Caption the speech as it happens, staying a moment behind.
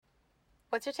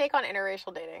What's your take on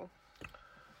interracial dating?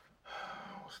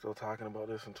 We're still talking about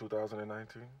this in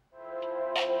 2019.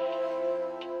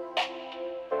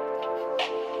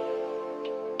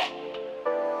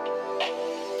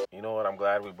 You know what? I'm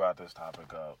glad we brought this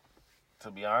topic up.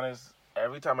 To be honest,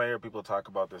 every time I hear people talk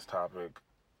about this topic,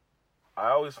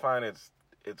 I always find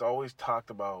it's always talked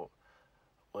about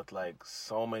with like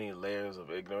so many layers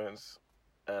of ignorance,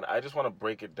 and I just want to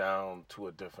break it down to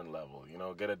a different level,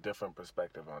 get a different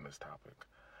perspective on this topic.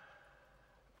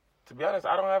 To be honest,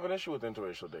 I don't have an issue with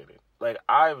interracial dating. Like,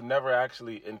 I've never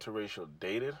actually interracial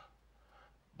dated,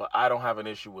 but I don't have an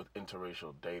issue with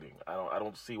interracial dating. I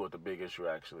don't see what the big issue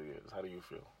actually is. How do you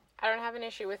feel? I don't have an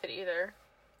issue with it either.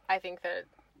 I think that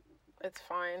it's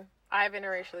fine. I've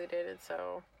interracially dated,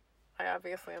 so I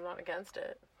obviously am not against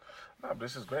it. No,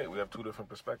 this is great. We have two different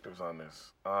perspectives on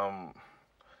this.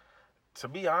 To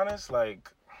be honest,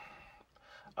 like,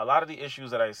 a lot of the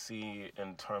issues that I see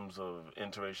in terms of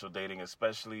interracial dating,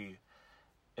 especially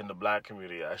in the black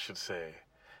community, I should say,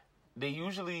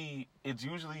 it's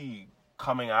usually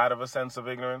coming out of a sense of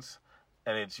ignorance,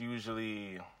 and it's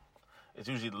usually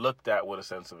looked at with a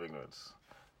sense of ignorance.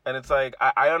 And it's like,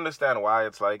 I understand why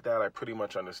it's like that. I pretty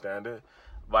much understand it.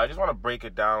 But I just want to break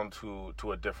it down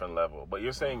to a different level. But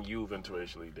you're saying you've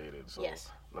interracially dated. So yes.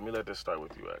 Let this start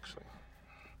with you, actually.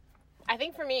 I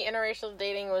think for me, interracial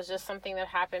dating was just something that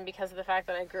happened because of the fact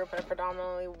that I grew up in a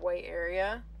predominantly white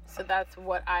area. So that's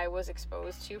what I was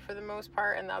exposed to for the most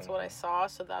part. And that's what I saw.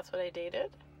 So that's what I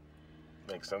dated.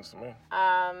 Makes sense to me.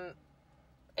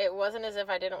 It wasn't as if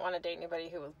I didn't want to date anybody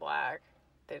who was black.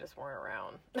 They just weren't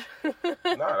around.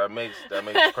 No, that makes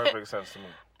perfect sense to me.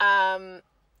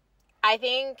 I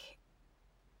think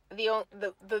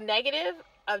the negative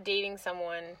of dating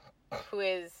someone who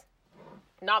is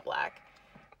not black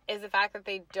is the fact that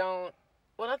they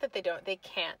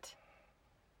can't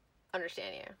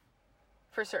understand you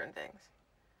for certain things.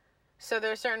 So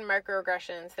there are certain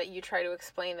microaggressions that you try to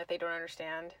explain that they don't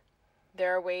understand.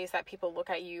 There are ways that people look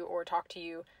at you or talk to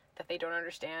you that they don't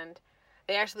understand.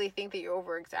 They actually think that you're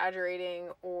over-exaggerating,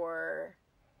 or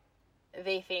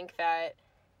they think that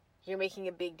you're making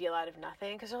a big deal out of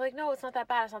nothing. Because they're like, no, it's not that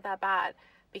bad.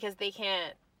 Because they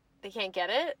can't get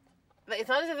it. It's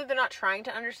not as if they're not trying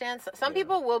to understand. Some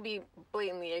people will be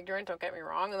blatantly ignorant, don't get me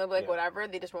wrong. And they'll be like, whatever,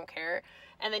 they just won't care.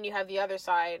 And then you have the other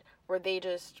side where they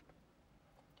just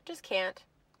can't.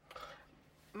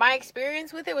 My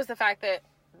experience with it was the fact that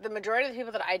the majority of the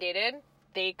people that I dated,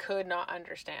 they could not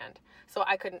understand. So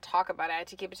I couldn't talk about it. I had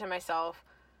to keep it to myself,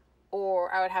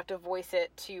 or I would have to voice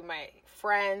it to my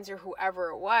friends or whoever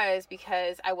it was,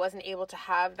 because I wasn't able to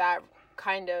have that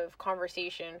kind of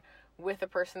conversation with the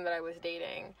person that I was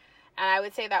dating. And I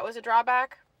would say that was a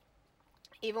drawback.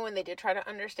 Even when they did try to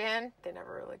understand, they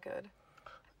never really could.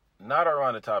 Not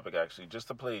around the topic, actually, just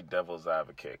to play devil's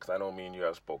advocate, because I know me and you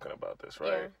have spoken about this,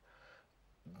 right? Yeah.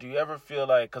 Do you ever feel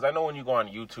like, because I know when you go on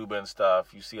YouTube and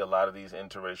stuff, you see a lot of these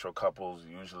interracial couples,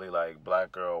 usually like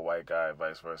black girl, white guy,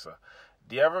 vice versa.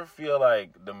 Do you ever feel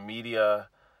like the media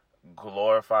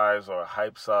glorifies or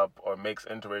hypes up or makes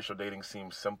interracial dating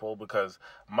seem simple? Because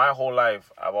my whole life,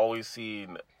 I've always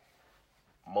seen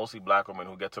mostly black women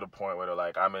who get to the point where they're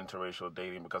like, I'm interracial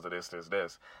dating because of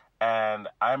this. And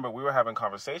I remember we were having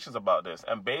conversations about this,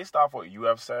 and based off what you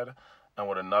have said, and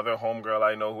what another homegirl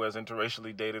I know who has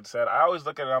interracially dated said, I always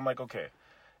look at it, I'm like, okay,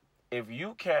 if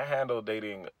you can't handle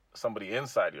dating somebody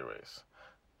inside your race,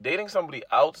 dating somebody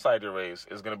outside your race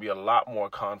is going to be a lot more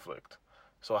conflict.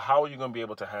 So how are you going to be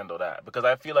able to handle that? Because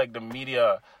I feel like the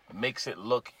media makes it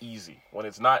look easy when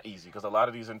it's not easy. Because a lot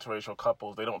of these interracial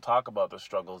couples, they don't talk about the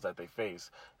struggles that they face.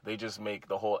 They just make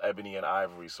the whole ebony and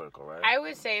ivory circle, right? I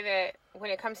would say that when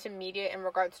it comes to media in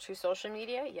regards to social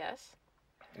media, yes.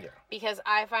 Yeah. Because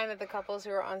I find that the couples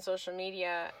who are on social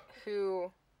media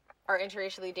who are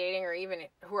interracially dating, or even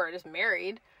who are just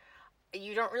married,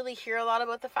 you don't really hear a lot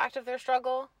about the fact of their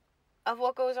struggle, of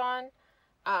what goes on.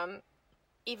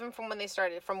 Even from when they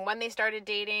started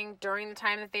dating, during the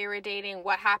time that they were dating,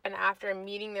 what happened after,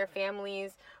 meeting their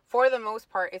families. For the most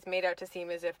part, it's made out to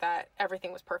seem as if that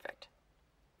everything was perfect.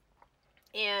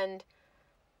 And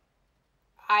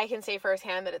I can say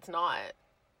firsthand that it's not.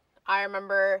 I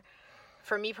remember,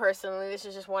 for me personally, this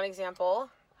is just one example.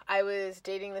 I was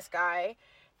dating this guy,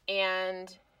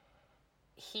 and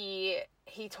he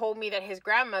told me that his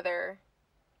grandmother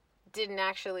didn't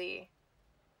actually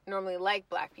normally like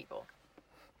black people.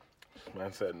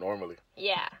 Man said normally.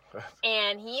 Yeah.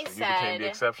 And he said... You became the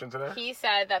exception to that? He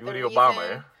said that the reason...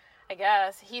 Obama, eh? I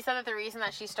guess. He said that the reason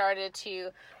that she started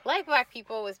to like black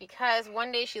people was because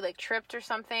one day she, tripped or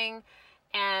something,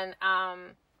 and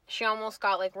she almost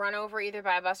got, run over either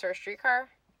by a bus or a streetcar.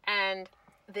 And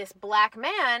this black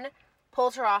man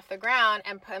pulled her off the ground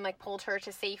and like pulled her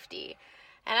to safety.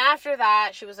 And after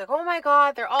that, she was like, "Oh my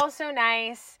God, they're all so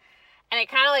nice." And it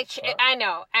kind of like, I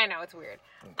know, it's weird.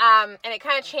 And it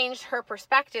kind of changed her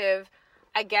perspective,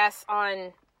 I guess,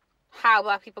 on how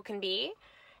black people can be.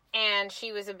 And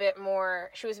she was a bit more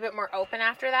open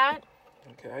after that.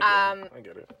 Okay, I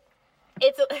get it.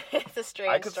 It's a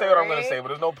strange I could story. say what I'm going to say, but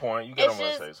there's no point. You get what I'm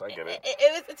going to say, so I get it.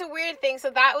 It's a weird thing.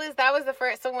 So that was the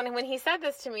first. So when he said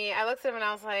this to me, I looked at him and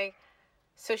I was like,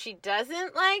 so she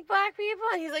doesn't like black people?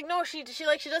 And he's like, no, she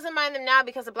doesn't mind them now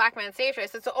because the black man saved her. I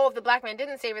said, so if the black man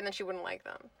didn't save her, then she wouldn't like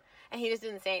them. And he just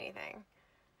didn't say anything.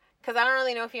 Because I don't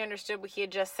really know if he understood what he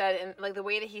had just said. And like the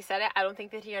way that he said it, I don't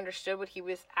think that he understood what he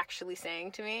was actually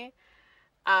saying to me.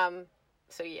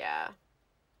 So yeah.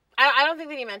 I don't think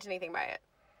that he meant anything by it.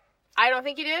 I don't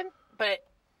think he did, but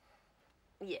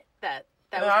yeah, that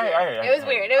was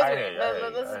weird. It was weird.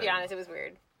 Let's be honest, it was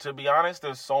weird. To be honest,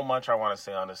 there's so much I want to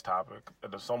say on this topic.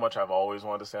 There's so much I've always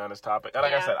wanted to say on this topic. And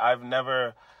like I said, I've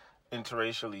never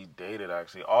interracially dated,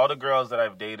 actually. All the girls that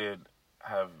I've dated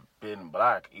have been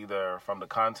black, either from the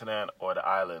continent or the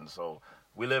island. So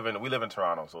we live in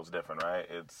Toronto, so it's different, right?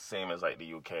 It's same as like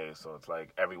the UK, so it's like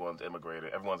everyone's an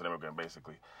immigrant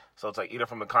basically. So it's like either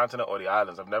from the continent or the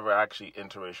islands. I've never actually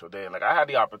interracial dated. Like I had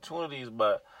the opportunities,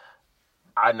 but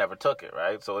I never took it,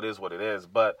 right? So it is what it is.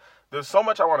 But there's so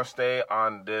much I want to stay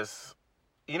on this.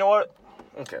 You know what?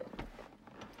 Okay.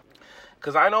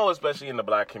 Because I know, especially in the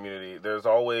black community, there's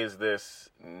always this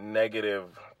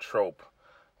negative trope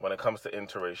when it comes to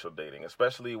interracial dating,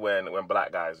 especially when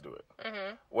black guys do it.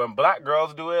 Mm-hmm. When black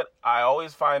girls do it, I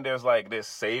always find there's like this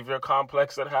savior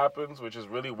complex that happens, which is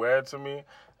really weird to me.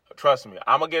 Trust me,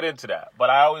 I'm going to get into that. But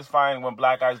I always find when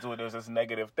black guys do it, there's this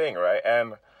negative thing, right?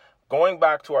 And going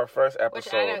back to our first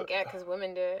episode... Which I don't get because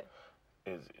women do it.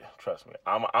 Trust me,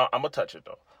 I'm going to touch it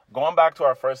though. Going back to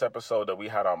our first episode that we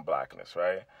had on blackness,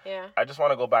 right? Yeah. I just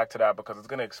want to go back to that because it's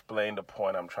going to explain the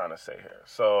point I'm trying to say here.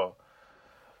 So...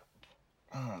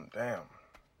 damn.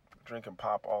 Drinking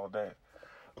pop all day.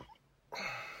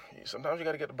 Sometimes you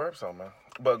got to get the burps on, man.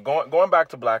 But going back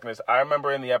to blackness, I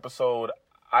remember in the episode,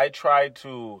 I described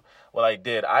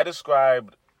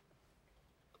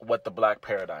what the black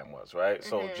paradigm was, right? Mm-hmm.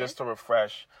 So just to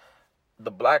refresh,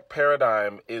 the black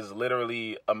paradigm is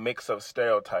literally a mix of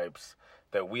stereotypes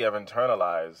that we have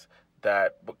internalized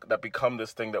that become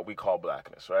this thing that we call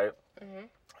blackness, right? Mm-hmm.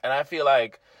 And I feel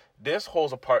like this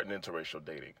holds a part in interracial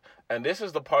dating. And this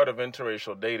is the part of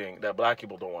interracial dating that black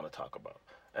people don't want to talk about.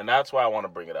 And that's why I want to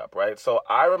bring it up, right? So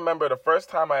I remember the first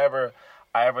time I ever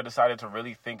decided to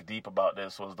really think deep about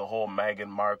this was the whole Meghan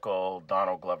Markle,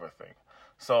 Donald Glover thing.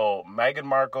 So Meghan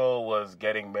Markle was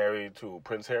getting married to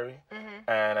Prince Harry. Mm-hmm.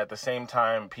 And at the same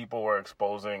time, people were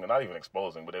not even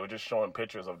exposing, but they were just showing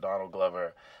pictures of Donald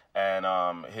Glover.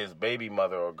 And his baby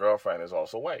mother or girlfriend is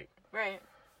also white. Right.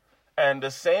 And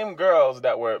the same girls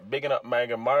that were bigging up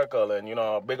Meghan Markle and,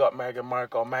 big up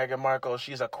Meghan Markle,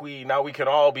 she's a queen, now we can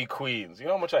all be queens. You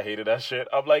know how much I hated that shit?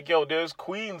 I'm like, yo, there's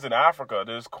queens in Africa.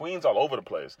 There's queens all over the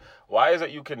place. Why is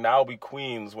it you can now be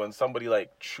queens when somebody,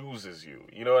 chooses you?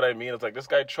 You know what I mean? It's like, this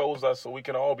guy chose us, so we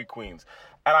can all be queens.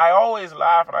 And I always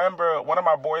laugh, and I remember one of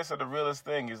my boys said the realest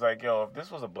thing. He's like, yo, if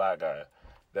this was a black guy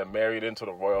that married into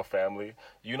the royal family,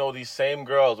 these same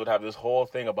girls would have this whole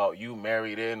thing about you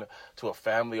married in to a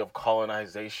family of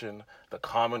colonization, the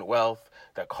Commonwealth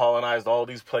that colonized all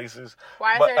these places.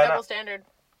 Why is there a double standard?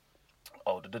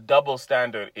 Oh, the double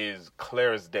standard is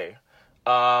clear as day.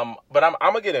 But I'm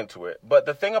going to get into it. But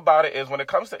the thing about it is when it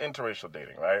comes to interracial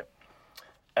dating, right?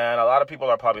 And a lot of people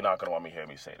are probably not going to want me to hear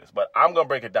me say this, but I'm going to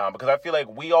break it down because I feel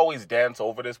like we always dance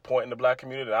over this point in the black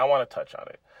community, and I want to touch on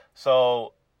it.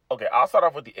 So... okay, I'll start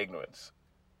off with the ignorance.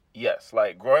 Yes,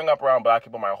 growing up around black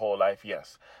people my whole life,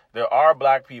 yes. There are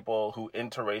black people who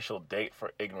interracial date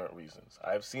for ignorant reasons.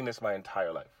 I've seen this my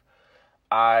entire life.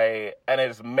 And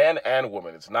it's men and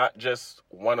women. It's not just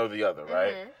one or the other,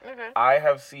 right? Mm-hmm. Okay. I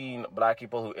have seen black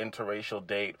people who interracial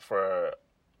date for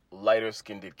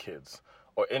lighter-skinned kids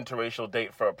or interracial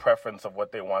date for a preference of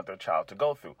what they want their child to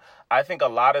go through. I think a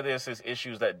lot of this is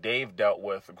issues that they've dealt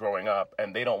with growing up,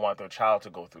 and they don't want their child to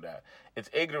go through that. It's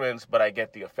ignorance, but I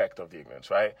get the effect of the ignorance,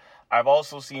 right? I've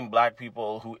also seen black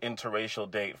people who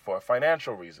interracial date for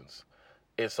financial reasons.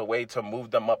 It's a way to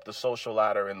move them up the social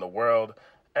ladder in the world,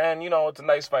 and, it's a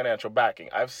nice financial backing.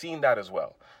 I've seen that as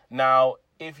well. Now,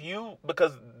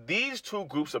 because these two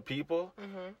groups of people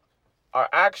mm-hmm. are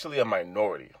actually a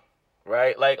minority,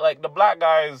 right? Like the black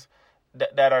guys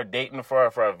that are dating for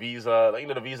a visa,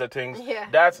 the visa things. Yeah.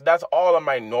 That's all a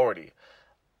minority.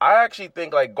 I actually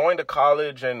think going to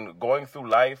college and going through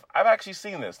life, I've actually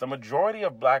seen this. The majority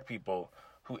of black people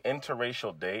who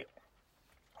interracial date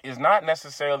is not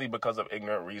necessarily because of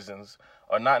ignorant reasons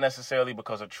or not necessarily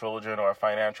because of children or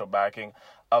financial backing.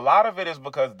 A lot of it is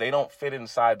because they don't fit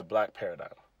inside the black paradigm.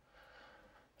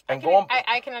 And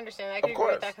I can understand that. I can agree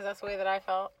course. with that because that's the way that I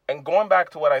felt. And going back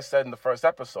to what I said in the first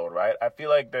episode, right? I feel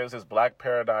like there's this black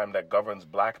paradigm that governs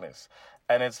blackness.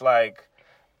 And it's like,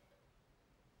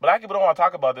 black people don't want to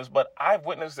talk about this, but I've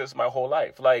witnessed this my whole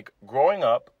life. Like, growing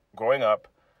up,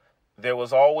 there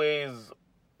was always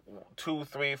 2,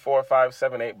 3, 4, 5,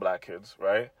 7, 8 black kids,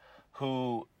 right?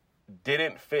 Who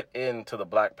didn't fit into the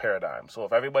black paradigm. So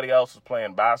if everybody else was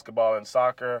playing basketball and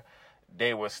soccer,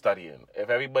 they were studying. If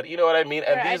everybody, you know what I mean?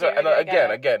 And these are,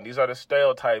 again, these are the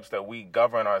stereotypes that we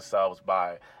govern ourselves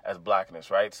by as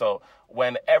blackness, right? So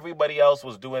when everybody else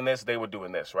was doing this, they were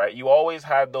doing this, right? You always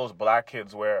had those black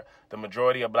kids where the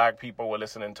majority of black people were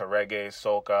listening to reggae,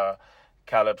 soca,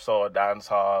 calypso,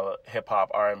 dancehall, hip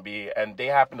hop, R&B, and they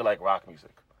happen to like rock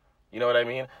music. You know what I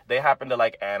mean? They happen to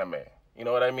like anime. You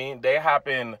know what I mean? They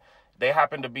happen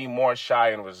to be more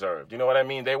shy and reserved. You know what I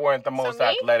mean? They weren't the most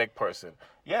athletic person.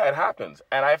 Yeah, it happens.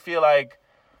 And I feel like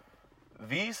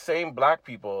these same black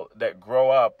people that grow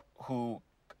up who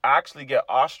actually get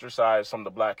ostracized from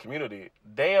the black community,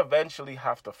 they eventually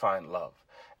have to find love.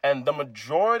 And the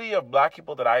majority of black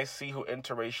people that I see who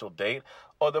interracial date,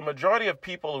 or the majority of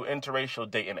people who interracial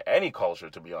date in any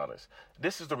culture, to be honest,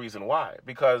 this is the reason why.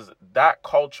 Because that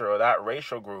culture or that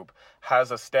racial group has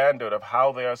a standard of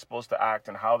how they are supposed to act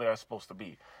and how they are supposed to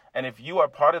be. And if you are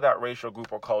part of that racial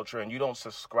group or culture and you don't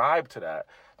subscribe to that,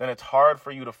 then it's hard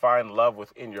for you to find love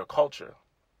within your culture.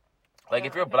 Like,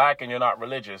 if you're black and you're not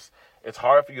religious, it's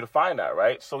hard for you to find that,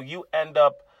 right? So you end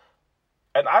up,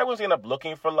 and I was end up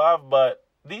looking for love, but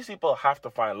these people have to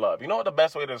find love. You know what the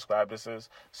best way to describe this is?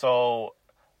 So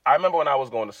I remember when I was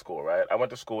going to school, right? I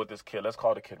went to school with this kid. Let's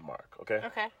call the kid Mark, okay?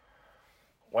 Okay.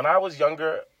 When I was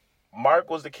younger, Mark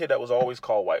was the kid that was always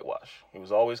called whitewash. He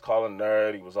was always called a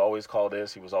nerd. He was always called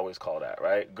this. He was always called that,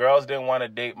 right? Girls didn't want to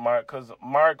date Mark because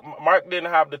Mark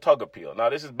didn't have the tug appeal. Now,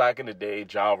 this is back in the day.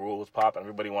 Ja Rule was popping.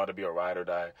 Everybody wanted to be a ride or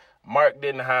die. Mark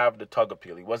didn't have the tug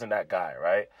appeal. He wasn't that guy,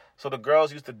 right? So the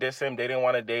girls used to diss him. They didn't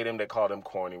want to date him. They called him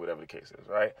corny, whatever the case is,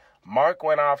 right? Mark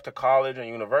went off to college and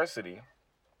university,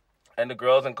 and the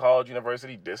girls in college,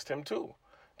 university dissed him too.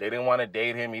 They didn't want to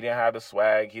date him. He didn't have the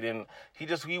swag.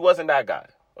 He wasn't that guy.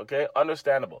 Okay,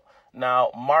 understandable. Now,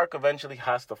 Mark eventually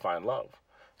has to find love.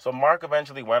 So Mark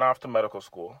eventually went off to medical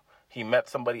school. He met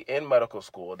somebody in medical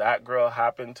school. That girl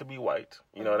happened to be white.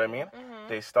 You know what I mean? Mm-hmm.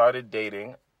 They started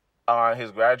dating. On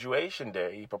his graduation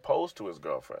day, he proposed to his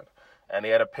girlfriend. And they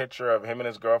had a picture of him and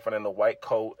his girlfriend in the white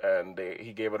coat, and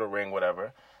he gave her a ring,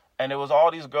 whatever. And it was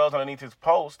all these girls underneath his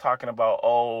post talking about,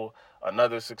 oh,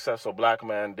 another successful black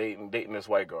man dating this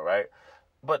white girl, right?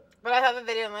 But I thought that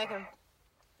they didn't like him.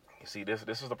 You see, this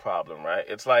is the problem, right?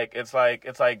 It's like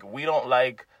we don't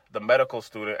like the medical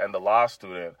student and the law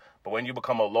student, but when you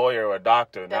become a lawyer or a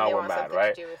doctor, then now we're mad,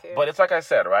 right? But it's like I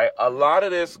said, right? A lot of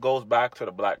this goes back to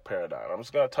the black paradigm. I'm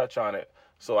just gonna touch on it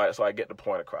so I get the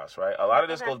point across, right? A lot of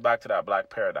this goes back to that black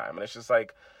paradigm, and it's just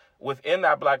like within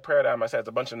that black paradigm, I said it's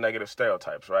a bunch of negative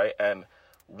stereotypes, right? And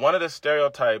one of the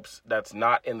stereotypes that's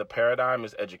not in the paradigm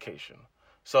is education.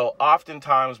 So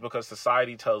oftentimes, because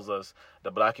society tells us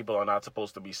that black people are not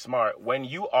supposed to be smart, when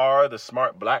you are the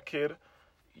smart black kid,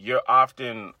 you're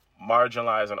often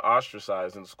marginalized and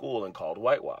ostracized in school and called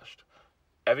whitewashed.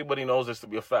 Everybody knows this to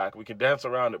be a fact. We can dance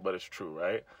around it, but it's true,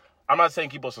 right? I'm not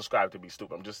saying people subscribe to be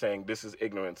stupid. I'm just saying this is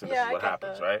ignorance and this is what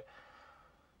happens, right?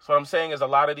 So what I'm saying is a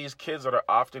lot of these kids that are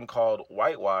often called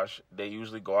whitewash, they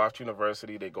usually go off to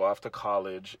university, they go off to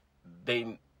college,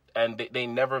 they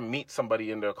never meet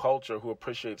somebody in their culture who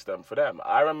appreciates them for them.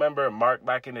 I remember Mark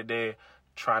back in the day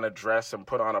trying to dress and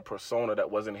put on a persona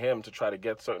that wasn't him to try to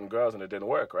get certain girls, and it didn't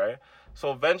work, right?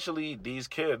 So eventually these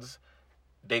kids,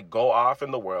 they go off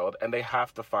in the world and they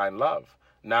have to find love.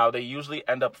 Now, they usually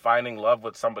end up finding love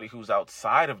with somebody who's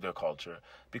outside of their culture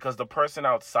because the person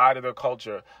outside of their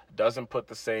culture doesn't put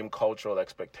the same cultural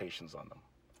expectations on them.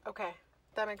 Okay.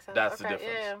 That makes sense. That's the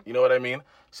difference. Yeah. You know what I mean?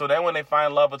 So then when they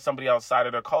find love with somebody outside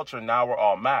of their culture, now we're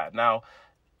all mad. Now,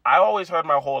 I always heard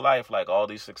my whole life, like, all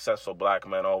these successful black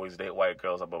men always date white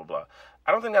girls, blah, blah, blah.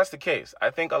 I don't think that's the case.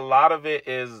 I think a lot of it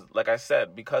is, like I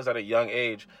said, because at a young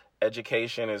age,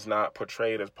 education is not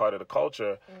portrayed as part of the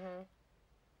culture. Mm-hmm.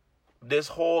 This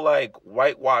whole, like,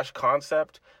 whitewash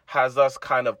concept has us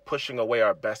kind of pushing away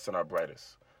our best and our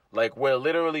brightest. Like, we're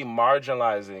literally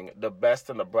marginalizing the best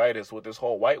and the brightest with this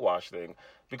whole whitewash thing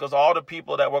because all the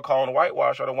people that we're calling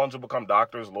whitewash are the ones who become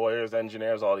doctors, lawyers,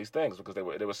 engineers, all these things because they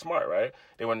were smart, right?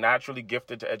 They were naturally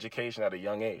gifted to education at a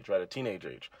young age, right, a teenage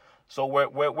age. So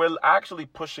we're actually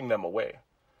pushing them away.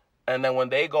 And then when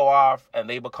they go off and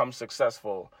they become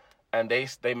successful, and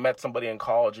they met somebody in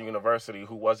college and university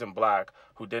who wasn't black,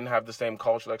 who didn't have the same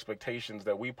cultural expectations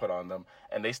that we put on them,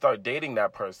 and they start dating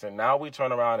that person, now we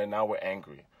turn around and now we're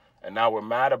angry. And now we're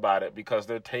mad about it because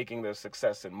they're taking their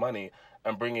success and money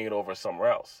and bringing it over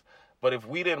somewhere else. But if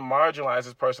we didn't marginalize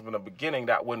this person from the beginning,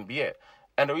 that wouldn't be it.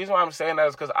 And the reason why I'm saying that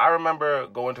is because I remember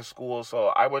going to school. So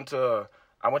I went to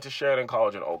Sheridan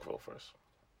College in Oakville first,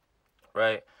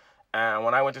 right? And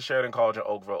when I went to Sheridan College in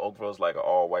Oakville's like an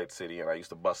all-white city, and I used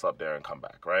to bus up there and come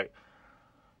back, right?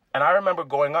 And I remember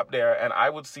going up there, and I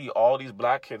would see all these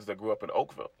black kids that grew up in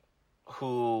Oakville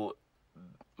who,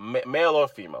 male or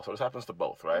female, so this happens to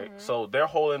both, right? Mm-hmm. So their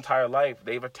whole entire life,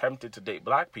 they've attempted to date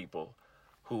black people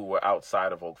who were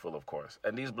outside of Oakville, of course.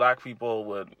 And these black people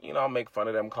would, make fun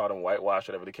of them, call them whitewash,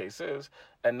 whatever the case is.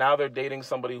 And now they're dating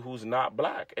somebody who's not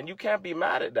black. And you can't be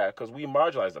mad at that because we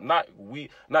marginalized them.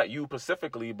 Not you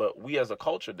specifically, but we as a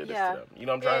culture did this to them. You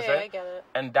know what I'm trying to say? I get it.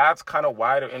 And that's kind of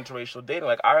why they're interracial dating.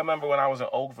 Like, I remember when I was in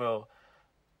Oakville,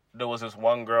 there was this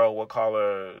one girl, we'll call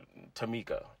her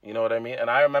Tamika. You know what I mean? And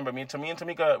I remember me and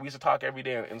Tamika, we used to talk every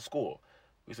day in school.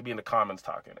 We used to be in the Commons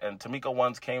talking. And Tamika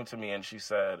once came to me and she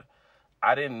said,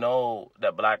 I didn't know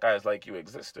that black guys like you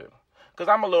existed. Because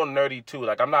I'm a little nerdy, too.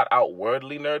 Like, I'm not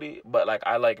outwardly nerdy, but, like,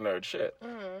 I like nerd shit.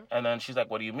 Mm-hmm. And then she's like,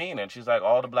 what do you mean? And she's like,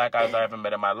 all the black guys I ever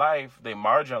met in my life, they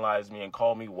marginalized me and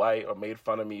called me white or made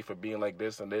fun of me for being like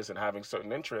this and having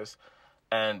certain interests.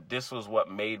 And this was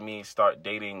what made me start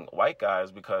dating white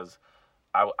guys because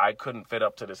I couldn't fit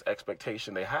up to this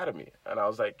expectation they had of me. And I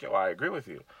was like, yo, I agree with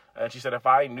you. And she said, if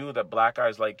I knew that black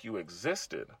guys like you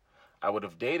existed, I would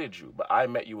have dated you, but I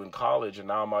met you in college, and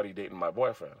now I'm already dating my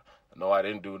boyfriend. No, I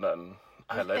didn't do nothing.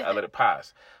 I let it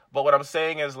pass. But what I'm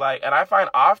saying is, like, and I find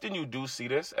often you do see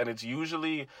this, and it's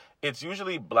usually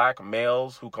black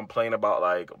males who complain about,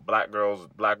 like, black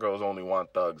girls only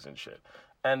want thugs and shit.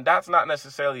 And that's not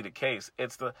necessarily the case.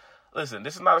 It's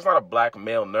not a black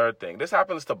male nerd thing. This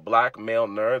happens to black male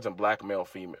nerds and black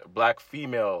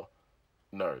female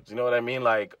nerds. You know what I mean?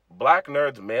 Like, black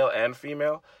nerds, male and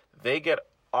female, they get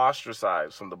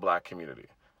ostracized from the black community.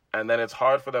 And then it's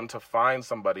hard for them to find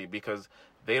somebody because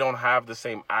they don't have the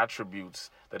same attributes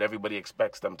that everybody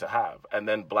expects them to have. And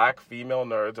then black female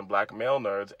nerds and black male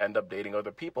nerds end up dating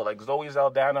other people. Like Zoe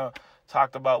Saldana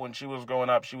talked about when she was growing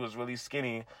up, she was really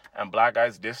skinny and black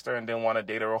guys dissed her and didn't want to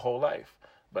date her whole life.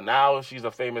 But now she's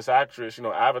a famous actress,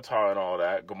 Avatar and all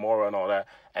that, Gamora and all that.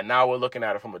 And now we're looking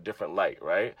at her from a different light,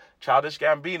 right? Childish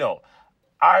Gambino.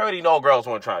 I already know girls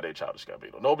want to try to date Childish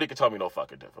Gambino. Nobody can tell me no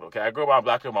fucking different, okay? I grew up around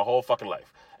black people my whole fucking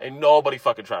life. Ain't nobody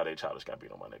fucking try to date Childish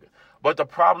Gambino, my nigga. But the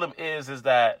problem is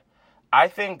that I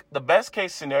think the best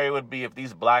case scenario would be if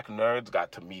these black nerds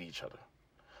got to meet each other.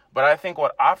 But I think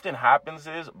what often happens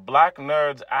is black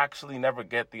nerds actually never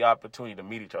get the opportunity to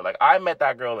meet each other. Like, I met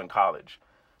that girl in college.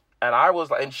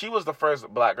 And she was the first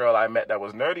black girl I met that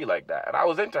was nerdy like that. And I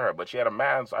was into her, but she had a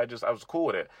man, so I was cool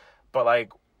with it. But,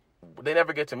 like, they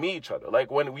never get to meet each other.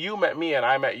 Like, when you met me and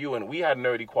I met you and we had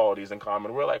nerdy qualities in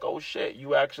common, we're like, oh, shit,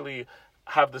 you actually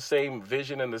have the same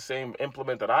vision and the same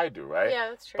implement that I do, right? Yeah,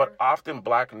 that's true. But often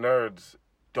black nerds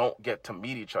don't get to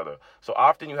meet each other. So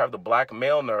often you have the black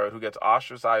male nerd who gets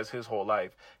ostracized his whole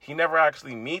life. He never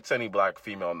actually meets any black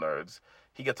female nerds.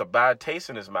 He gets a bad taste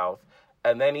in his mouth,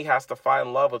 and then he has to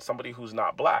find love with somebody who's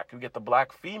not black. You get the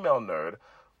black female nerd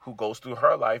who goes through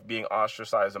her life being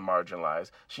ostracized and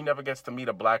marginalized. She never gets to meet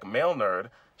a black male nerd.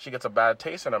 She gets a bad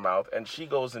taste in her mouth, and she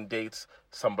goes and dates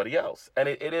somebody else. And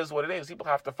it is what it is. People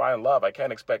have to find love. I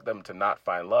can't expect them to not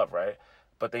find love, right?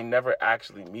 But they never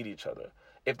actually meet each other.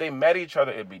 If they met each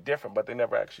other, it'd be different, but they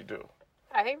never actually do.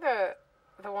 I think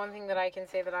the one thing that I can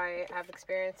say that I have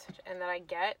experienced and that I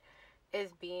get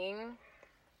is being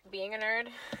a nerd.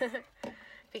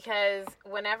 Because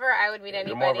whenever I would meet anybody...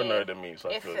 You're more of a nerd than me, so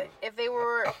I feel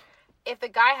if the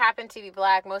guy happened to be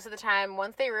black, most of the time,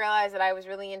 once they realized that I was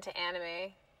really into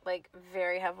anime, like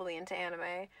very heavily into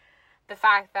anime, the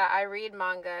fact that I read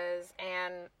mangas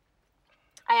and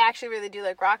I actually really do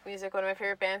like rock music. One of my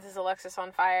favorite bands is Alexis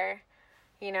on Fire.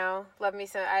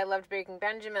 I loved Breaking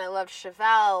Benjamin. I loved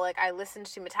Chevelle. Like, I listened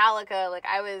to Metallica. Like,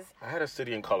 I had a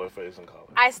City in Color phase in college.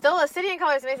 A City in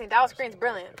Color is amazing. Dallas Green's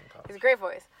brilliant. He's a great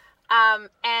voice.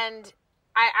 And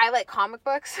I like comic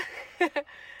books.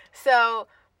 So,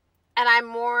 and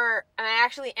I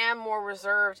actually am more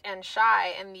reserved and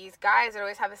shy. And these guys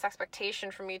always have this expectation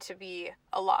for me to be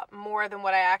a lot more than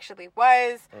what I actually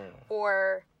was.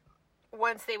 Or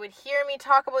once they would hear me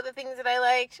talk about the things that I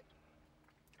liked,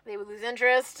 they would lose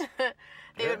interest.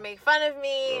 They would make fun of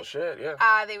me. Real shit,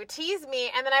 yeah. They would tease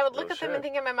me. And then I would look at them and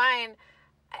think in my mind,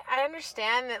 I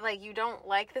understand that, like, you don't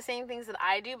like the same things that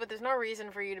I do, but there's no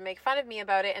reason for you to make fun of me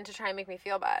about it and to try and make me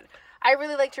feel bad. I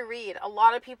really like to read. A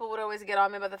lot of people would always get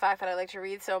on me about the fact that I like to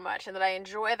read so much and that I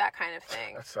enjoy that kind of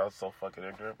thing. That sounds so fucking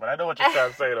ignorant, but I know what you're trying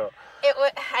to say, though.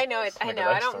 I know it. I know.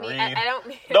 I don't mean. I don't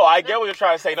mean. No, I get what you're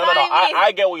trying to say. No.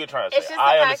 I get what you're trying to say. It's just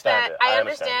I the understand fact it. that I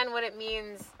understand what it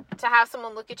means to have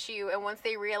someone look at you, and once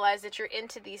they realize that you're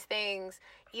into these things,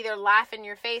 either laugh in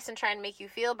your face and try and make you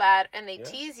feel bad, and they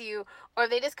tease you, or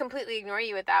they just completely ignore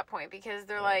you at that point because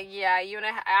they're like, yeah, you and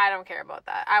I don't care about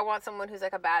that. I want someone who's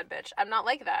like a bad bitch. I'm not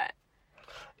like that.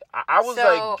 I was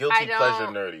like guilty pleasure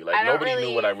nerdy. Like nobody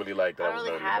knew what I really liked. I don't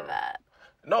really have that.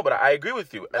 No, but I agree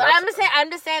with you. But I'm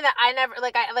just saying that I never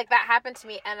like that happened to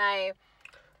me, and I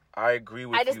agree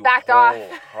with you. I just backed off.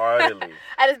 Wholeheartedly.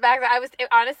 I just backed off.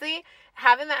 Honestly,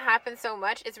 having that happen so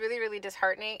much, it's really, really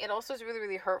disheartening. It also is really,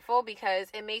 really hurtful because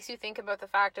it makes you think about the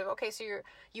fact of, okay, so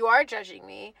you are judging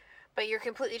me, but you're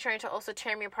completely trying to also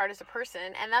tear me apart as a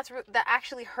person, and that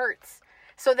actually hurts.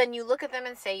 So then you look at them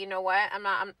and say, you know what,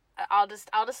 I'll just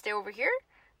stay over here,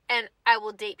 and I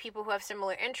will date people who have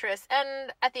similar interests,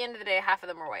 and at the end of the day, half of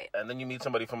them are white. And then you meet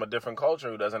somebody from a different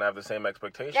culture who doesn't have the same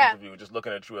expectations of you, just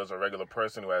looking at you as a regular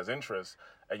person who has interests,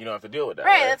 and you don't have to deal with that.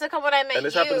 Right? That's like when I met you. And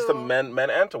this happens to men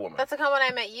and to women. That's like when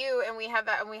I met you, and we had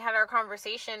our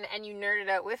conversation, and you nerded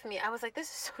out with me. I was like, this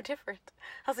is so different.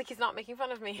 I was like, he's not making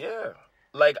fun of me. Yeah.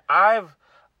 Like, I've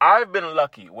been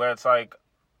lucky where it's like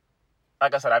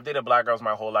I said, I've dated black girls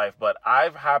my whole life, but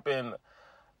I've been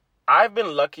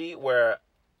lucky where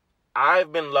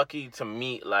I've been lucky to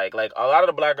meet, like a lot of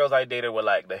the black girls I dated were,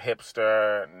 like, the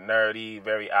hipster, nerdy,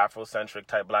 very Afrocentric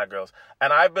type black girls.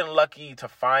 And I've been lucky to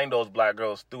find those black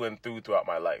girls through and through throughout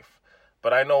my life.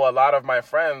 But I know a lot of my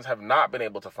friends have not been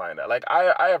able to find that. Like,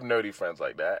 I have nerdy friends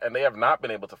like that, and they have not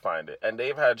been able to find it. And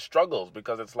they've had struggles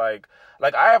because it's like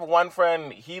I have one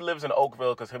friend, he lives in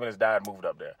Oakville because him and his dad moved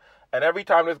up there. And every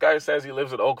time this guy says he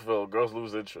lives in Oakville, girls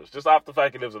lose interest. Just off the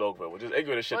fact he lives in Oakville, which is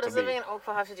ignorant as shit to me. What does living in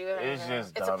Oakville have to do with it? It's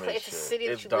just dumb as shit. It's a city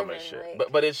that you live in.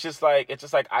 Like... But it's just like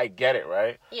I get it,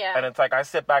 right? Yeah. And it's like I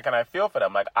sit back and I feel for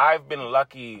them. Like, I've been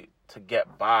lucky to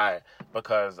get by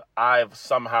because I've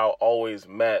somehow always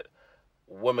met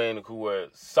women who were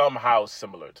somehow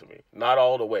similar to me. Not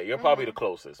all the way. You're probably the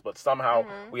closest, but somehow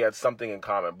we had something in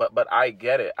common. But I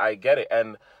get it.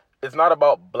 And it's not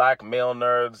about black male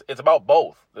nerds. It's about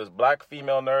both. There's black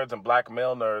female nerds and black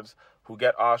male nerds who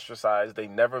get ostracized. They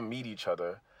never meet each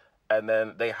other. And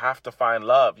then they have to find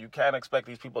love. You can't expect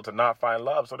these people to not find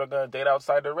love, so they're going to date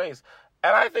outside their race.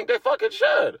 And I think they fucking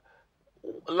should.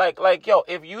 Like, yo,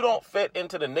 if you don't fit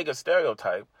into the nigga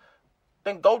stereotype,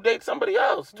 then go date somebody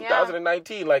else.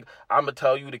 2019, like, I'm going to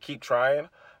tell you to keep trying.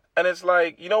 And it's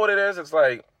like, you know what it is? It's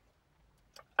like,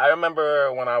 I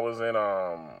remember when I was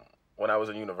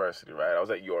in university, right? I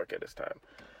was at York at this time.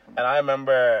 And I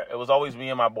remember it was always me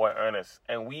and my boy Ernest.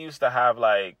 And we used to have,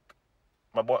 like,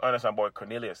 my boy Ernest and my boy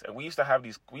Cornelius. And we used to have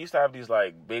these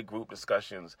like big group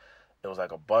discussions. It was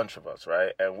like a bunch of us,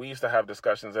 right? And we used to have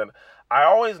discussions. And I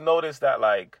always noticed that,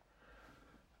 like,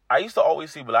 I used to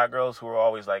always see black girls who were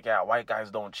always like, yeah, white guys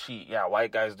don't cheat. Yeah,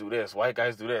 white guys do this. White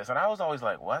guys do this. And I was always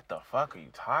like, what the fuck are you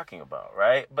talking about,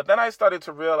 right? But then I started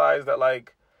to realize that,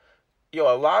 like,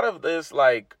 yo, a lot of this,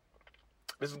 like,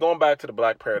 this is going back to the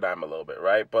black paradigm a little bit,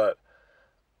 right? But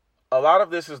a lot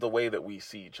of this is the way that we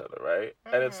see each other, right?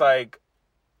 Mm-hmm. And it's like,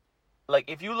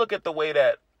 if you look at the way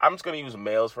that, I'm just going to use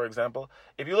males, for example.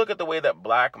 If you look at the way that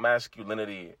black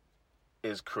masculinity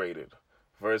is created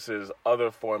versus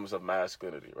other forms of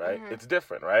masculinity, right? Mm-hmm. It's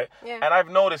different, right? Yeah. And I've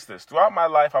noticed this. Throughout my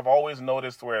life, I've always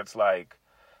noticed where it's like,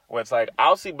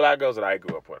 I'll see black girls that I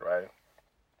grew up with, right?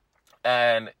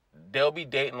 And they'll be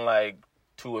dating, like,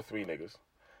 2 or 3 niggas.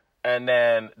 And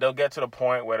then they'll get to the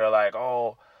point where they're like,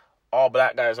 oh, all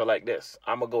black guys are like this.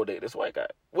 I'm going to go date this white guy.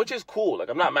 Which is cool. Like,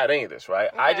 I'm not mad at any of this, right?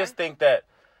 Okay. I just think that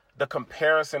the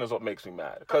comparison is what makes me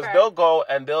mad. Because they'll go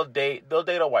and they'll date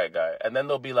a white guy. And then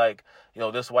they'll be like, you know,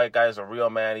 this white guy is a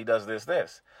real man. He does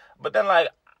this. But then, like,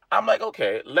 I'm like,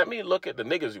 okay, let me look at the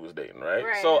niggas he was dating, right?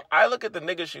 So I look at the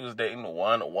niggas she was dating.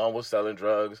 One was selling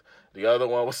drugs. The other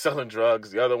one was selling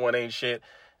drugs. The other one ain't shit.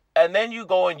 And then you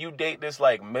go and you date this,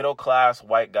 like, middle-class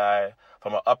white guy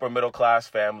from an upper-middle-class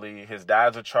family. His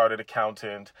dad's a chartered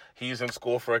accountant. He's in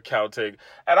school for accounting.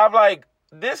 And I'm like,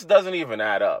 this doesn't even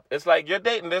add up. It's like you're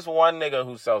dating this one nigga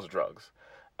who sells drugs.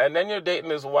 And then you're dating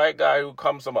this white guy who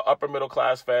comes from an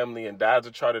upper-middle-class family and dad's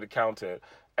a chartered accountant.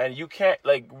 And you can't,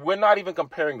 like, we're not even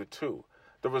comparing the two.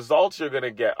 The results you're going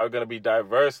to get are going to be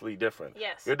diversely different.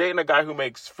 Yes. You're dating a guy who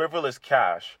makes frivolous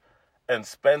cash and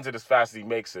spends it as fast as he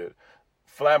makes it,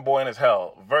 flamboyant as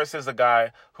hell, versus a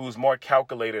guy who's more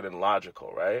calculated and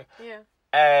logical, right? Yeah.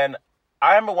 And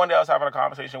I remember one day I was having a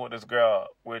conversation with this girl.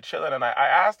 We're chilling, and I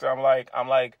asked her, I'm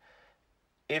like,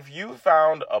 if you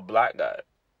found a black guy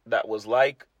that was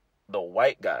like the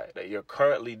white guy that you're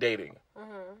currently dating,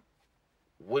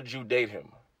 would you date him?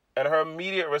 And her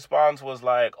immediate response was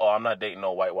like, oh, I'm not dating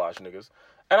no whitewash niggas.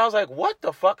 And I was like, what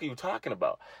the fuck are you talking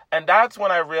about? And that's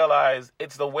when I realized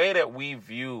it's the way that we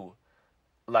view,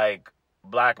 like,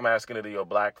 black masculinity or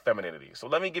black femininity. So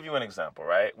let me give you an example,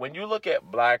 right? When you look at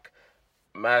black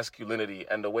masculinity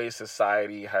and the way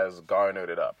society has garnered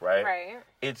it up, right? Right.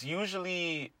 It's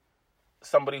usually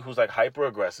somebody who's like hyper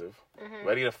aggressive,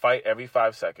 ready to fight every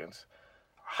 5 seconds,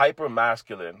 hyper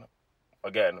masculine,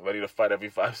 again, ready to fight every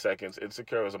 5 seconds,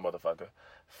 insecure as a motherfucker,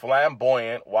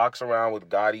 flamboyant, walks around with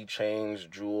gaudy chains,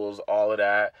 jewels, all of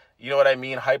that. You know what I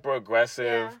mean? Hyper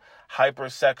aggressive,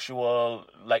 hypersexual,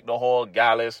 like the whole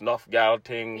gallus, nuff gal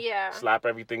thing, slap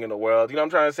everything in the world. You know what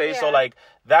I'm trying to say? So, like,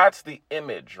 that's the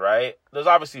image, right? There's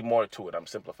obviously more to it. I'm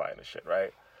simplifying this shit,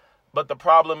 right? But the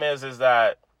problem is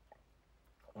that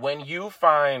when you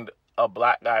find a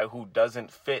black guy who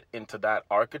doesn't fit into that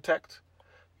architect,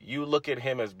 you look at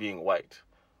him as being white,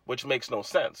 which makes no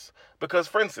sense. Because,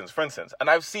 for instance, and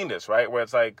I've seen this, right, where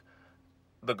it's like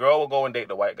the girl will go and date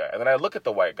the white guy. And then I look at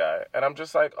the white guy, and I'm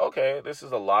just like, okay, this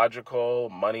is a logical,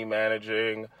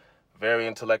 money-managing, very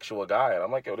intellectual guy. And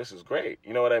I'm like, yo, this is great.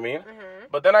 You know what I mean?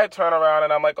 But then I turn around,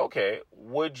 and I'm like, okay,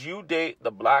 would you date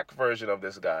the black version of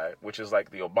this guy, which is like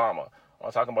the Obama? I'm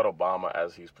not talking about Obama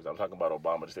as I'm talking about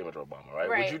Obama, the image of Obama, right?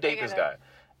 Would you date this guy?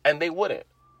 And they wouldn't.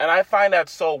 And I find that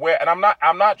so weird. And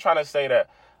I'm not trying to say that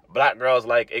black girls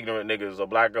like ignorant niggas or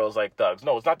black girls like thugs.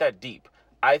 No, it's not that deep.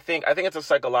 I think it's a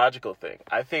psychological thing.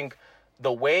 I think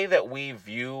the way that we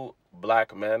view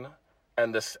black men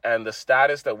and the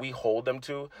status that we hold them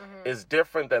to is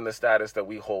different than the status that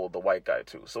we hold the white guy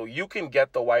to. So you can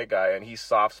get the white guy and he's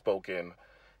soft-spoken,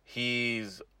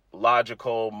 he's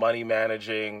logical, money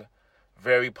managing,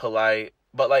 very polite,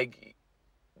 but like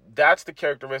that's the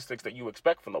characteristics that you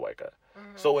expect from the white guy.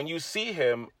 So when you see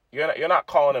him, you're not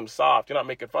calling him soft, you're not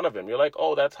making fun of him. You're like,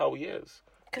 oh, that's how he is.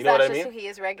 Because that's just who he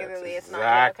is regularly. It's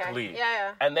exactly. Not okay.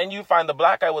 Yeah. And then you find the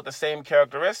black guy with the same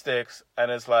characteristics,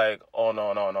 and it's like, oh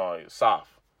no, you're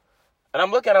soft. And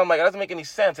I'm looking at him like, it doesn't make any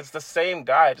sense. It's the same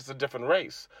guy, just a different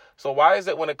race. So why is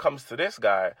it when it comes to this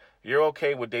guy, you're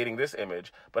okay with dating this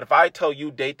image, but if I tell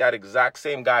you date that exact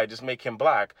same guy, just make him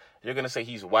black, you're going to say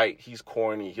he's white, he's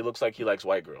corny, he looks like he likes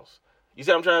white girls. You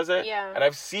see what I'm trying to say? Yeah. And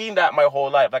I've seen that my whole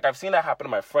life. Like, I've seen that happen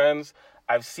to my friends.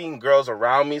 I've seen girls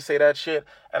around me say that shit.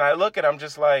 And I look at them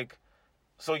just like,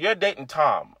 so you're dating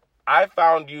Tom. I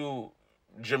found you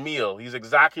Jamil. He's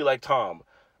exactly like Tom.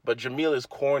 But Jamil is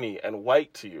corny and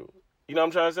white to you. You know what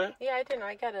I'm trying to say? Yeah, I do know.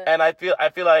 I get it. And I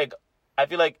feel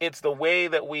like it's the way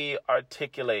that we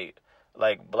articulate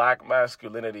like black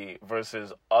masculinity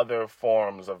versus other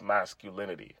forms of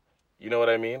masculinity. You know what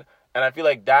I mean? And I feel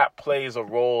like that plays a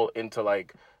role into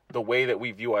like the way that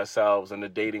we view ourselves in the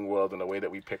dating world and the way that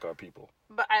we pick our people.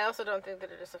 But I also don't think that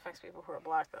it just affects people who are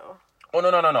black, though. Oh,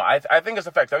 no. I think it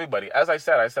affects everybody. As I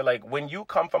said, like, when you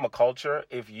come from a culture,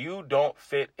 if you don't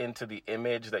fit into the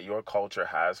image that your culture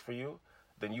has for you,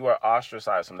 then you are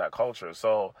ostracized from that culture.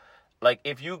 So, like,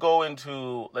 if you go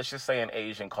into, let's just say, an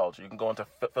Asian culture, you can go into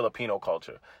Filipino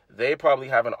culture. They probably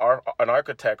have an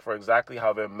architect for exactly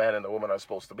how their men and the women are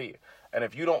supposed to be. And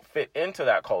if you don't fit into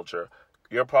that culture,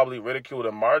 you're probably ridiculed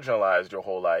and marginalized your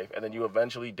whole life, and then you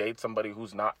eventually date somebody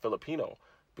who's not Filipino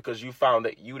because you found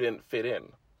that you didn't fit in.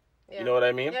 Yeah. You know what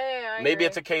I mean? Yeah, I Maybe agree.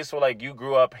 It's a case where, like, you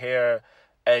grew up here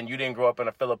and you didn't grow up in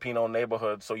a Filipino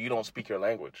neighborhood, so you don't speak your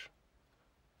language.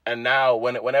 And now,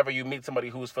 whenever you meet somebody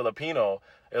who's Filipino,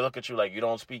 they look at you like, you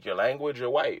don't speak your language, you're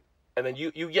white. And then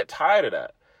you get tired of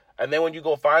that. And then when you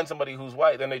go find somebody who's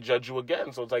white, then they judge you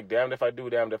again. So it's like, damned if I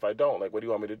do, damned if I don't. Like, what do you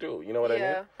want me to do? You know what I mean?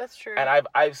 Yeah, that's true. And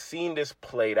I've seen this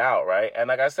played out, right? And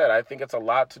like I said, I think it's a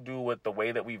lot to do with the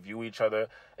way that we view each other.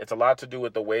 It's a lot to do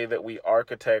with the way that we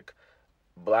architect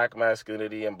black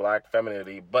masculinity and black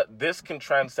femininity. But this can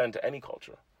transcend to any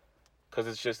culture. Because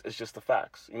it's just the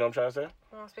facts. You know what I'm trying to say?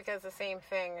 Well, it's because the same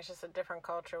thing. It's just a different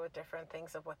culture with different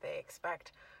things of what they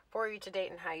expect for you to date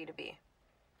and how you to be.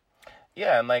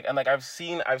 Yeah, and like I've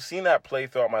seen that play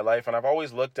throughout my life, and I've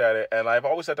always looked at it, and I've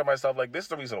always said to myself, like, this is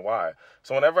the reason why.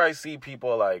 So whenever I see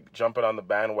people like jumping on the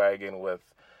bandwagon with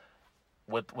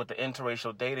the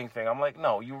interracial dating thing, I'm like,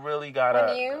 no, you really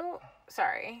gotta.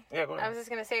 Sorry. Yeah, go ahead. I was just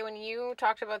gonna say, when you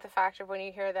talked about the fact of when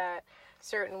you hear that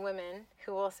certain women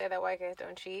who will say that white guys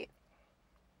don't cheat,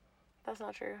 that's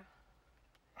not true.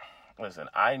 Listen,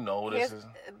 I know this is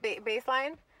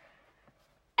baseline.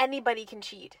 Anybody can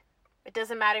cheat. It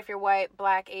doesn't matter if you're white,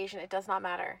 black, Asian. It does not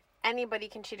matter. Anybody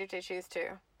can cheat if they choose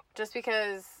to. Just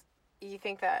because you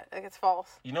think that like it's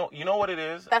false. You know what it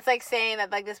is? That's like saying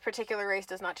that like this particular race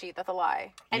does not cheat. That's a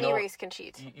lie. Any race can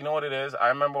cheat. You know what it is? I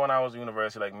remember when I was in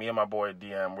university, like me and my boy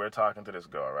DM, we were talking to this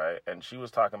girl, right? And she was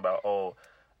talking about,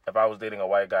 if I was dating a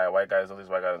white guys do this,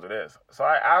 white guys do this. So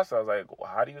I asked her, I was like, well,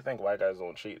 how do you think white guys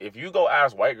don't cheat? If you go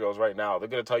ask white girls right now, they're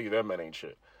going to tell you their men ain't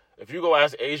shit. If you go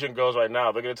ask Asian girls right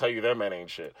now, they're going to tell you their men ain't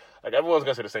shit. Like, everyone's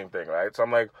going to say the same thing, right? So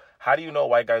I'm like, how do you know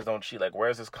white guys don't cheat? Like, where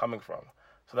is this coming from?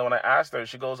 So then when I asked her,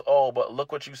 she goes, but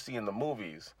look what you see in the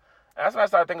movies. And that's when I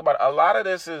started thinking about it. A lot of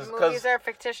this is because movies are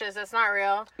fictitious. It's not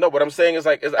real. No, what I'm saying is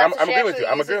like, I'm agreeing with you.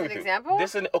 I'm agreeing with you. Example?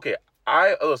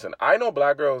 I know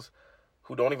black girls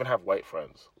who don't even have white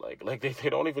friends. Like they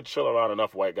don't even chill around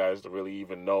enough white guys to really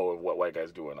even know what white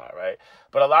guys do or not, right?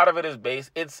 But a lot of it is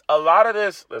based,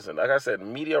 listen, like I said,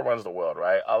 media runs the world,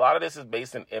 right? A lot of this is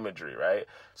based in imagery, right?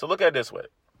 So look at it this way.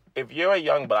 If you're a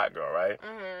young black girl, right?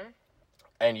 Mm-hmm.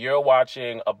 And you're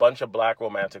watching a bunch of black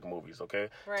romantic movies, okay?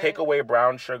 Right. Take away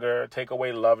Brown Sugar, take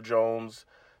away Love Jones,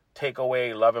 take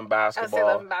away Love and Basketball. I would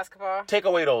say Love and Basketball. Take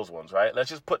away those ones, right? Let's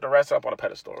just put the rest up on a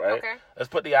pedestal, right? Okay. Let's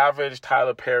put the average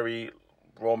Tyler Perry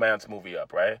romance movie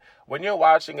up, right? When you're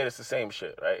watching it, it's the same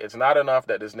shit, right? It's not enough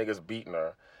that this nigga's beating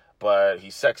her, but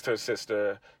he sexed her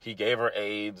sister, he gave her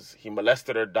AIDS, he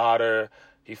molested her daughter,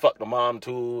 he fucked the mom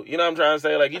too. You know what I'm trying to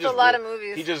say? Like, a lot of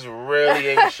movies. He just really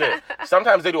ain't shit.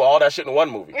 Sometimes they do all that shit in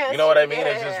one movie. Yes, you know what I mean?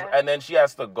 Yeah. And then she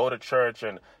has to go to church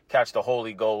and catch the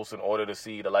Holy Ghost in order to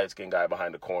see the light-skinned guy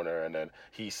behind the corner, and then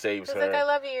he saves her. He's like, I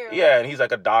love you. Yeah, and he's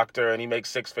like a doctor, and he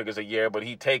makes 6 figures a year, but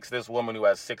he takes this woman who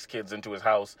has 6 kids into his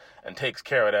house and takes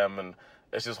care of them, and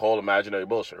it's just whole imaginary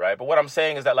bullshit, right? But what I'm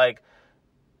saying is that, like,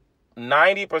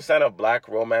 90% of black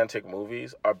romantic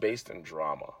movies are based in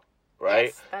drama.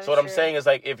 Right? Yes, so what I'm saying is,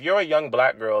 like, if you're a young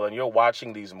black girl and you're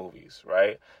watching these movies,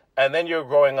 right? And then you're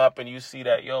growing up and you see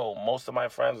that, most of my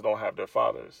friends don't have their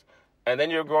fathers. And then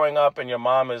you're growing up and your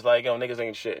mom is like, niggas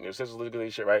ain't shit. And your sister's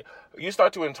literally shit, right? You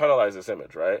start to internalize this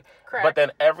image, right? Correct. But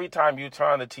then every time you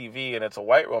turn on the TV and it's a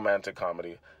white romantic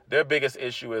comedy, their biggest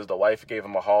issue is the wife gave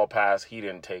him a hall pass. He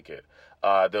didn't take it.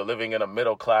 They're living in a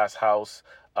middle-class house.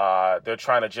 They're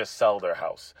trying to just sell their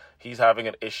house. He's having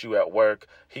an issue at work.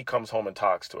 He comes home and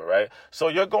talks to her, right? So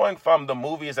you're going from the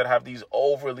movies that have these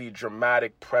overly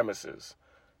dramatic premises,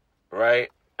 right?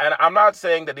 And I'm not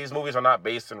saying that these movies are not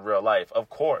based in real life.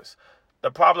 Of course. The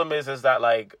problem is that,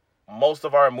 like, most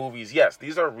of our movies, yes,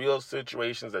 these are real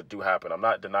situations that do happen. I'm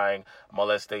not denying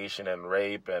molestation and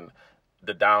rape and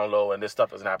the down low and this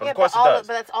stuff doesn't happen. Yeah, of course it does.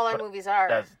 But that's all our movies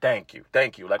are. Thank you.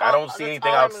 Like, I don't see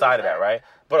anything our outside of that, right?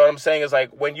 But what I'm saying is,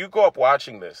 like, when you grow up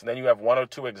watching this, and then you have 1 or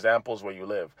 2 examples where you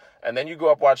live, and then you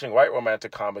grow up watching white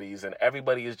romantic comedies, and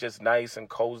everybody is just nice and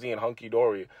cozy and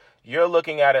hunky-dory, you're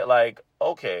looking at it like,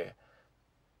 okay,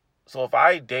 so if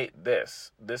I date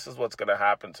this is what's going to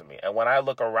happen to me. And when I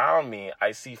look around me,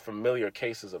 I see familiar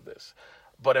cases of this.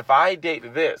 But if I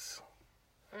date this,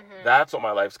 that's what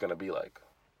my life's going to be like.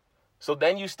 So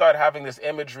then you start having this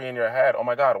imagery in your head. Oh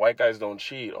my God, white guys don't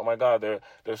cheat. Oh my God,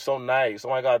 they're so nice. Oh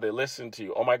my God, they listen to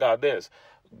you. Oh my God, this.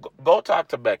 Go talk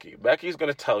to Becky. Becky's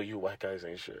going to tell you white guys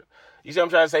ain't shit. You see what I'm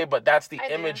trying to say? But that's the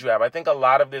image you have. I think a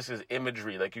lot of this is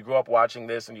imagery. Like, you grow up watching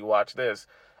this and you watch this,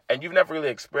 and you've never really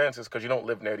experienced this because you don't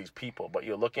live near these people. But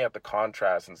you're looking at the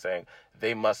contrast and saying,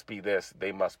 they must be this,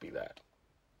 they must be that.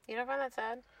 You don't find that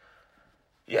sad?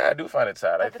 Yeah, I do find it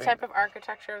sad. But the type of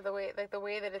architecture of the way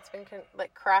that it's been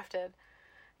crafted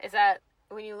is that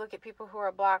when you look at people who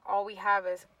are black, all we have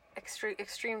is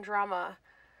extreme drama,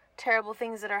 terrible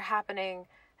things that are happening,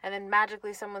 and then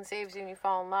magically someone saves you and you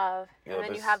fall in love. Yeah, and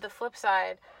then you have the flip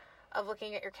side of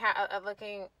looking at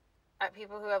looking at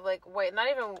people who have like white, not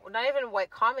even white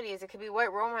comedies. It could be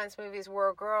white romance movies where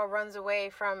a girl runs away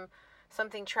from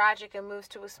something tragic and moves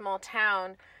to a small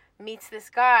town, meets this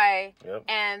guy,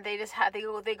 and they just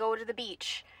they go to the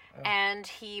beach. And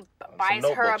he buys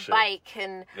her a bike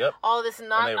and all this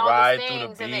all these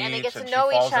things, and they get to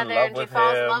know each other, and she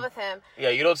falls in love with him. Yeah,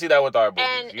 you don't see that with our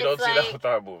movies. You don't see that with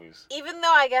our movies. Even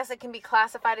though I guess it can be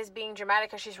classified as being dramatic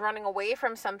because she's running away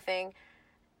from something,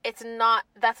 it's not.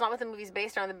 That's not what the movie's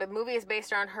based on. The movie is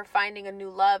based on her finding a new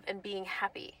love and being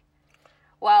happy.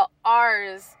 While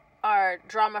ours are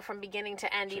drama from beginning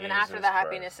to end, even after the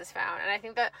happiness is found. And I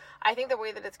think the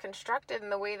way that it's constructed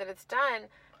and the way that it's done,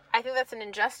 I think that's an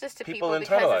injustice to people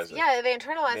because they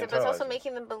internalize it, but it's also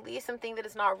making them believe something that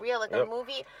is not real. Like a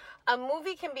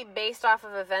movie can be based off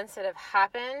of events that have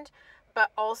happened,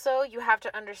 but also you have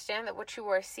to understand that what you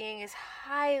are seeing is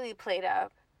highly played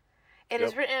up. It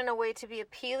is written in a way to be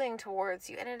appealing towards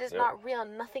you, and it is not real.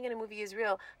 Nothing in a movie is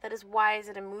real. That is why is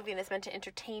it a movie, and it's meant to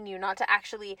entertain you, not to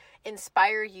actually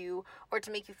inspire you or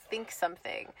to make you think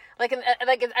something.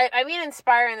 I mean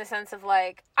inspire in the sense of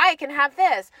like, I can have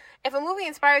this. If a movie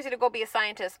inspires you to go be a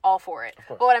scientist, all for it.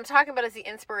 But what I'm talking about is the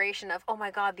inspiration of, oh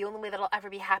my God, the only way that I'll ever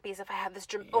be happy is if I have this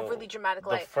overly dramatic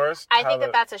life. I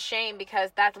think that's a shame,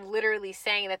 because that's literally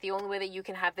saying that the only way that you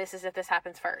can have this is if this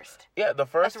happens first. Yeah, the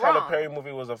first Tyler Perry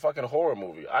movie was a fucking horror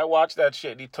movie. I watched that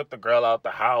shit. He took the girl out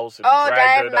the house and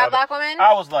dragged her down. That black woman?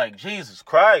 I was like, Jesus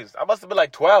Christ. I must have been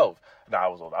like 12. No, I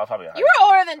was old. I was probably You were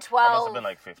older than 12. I must have been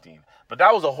like 15. But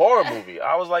that was a horror movie.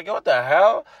 I was like, yo, what the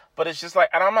hell? But it's just like,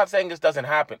 and I'm not saying this doesn't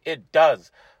happen. It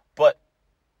does. But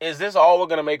is this all we're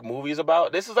going to make movies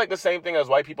about? This is like the same thing as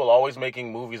white people always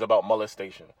making movies about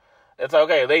molestation. It's like,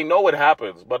 okay, they know it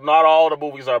happens, but not all the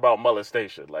movies are about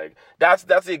molestation. Like, that's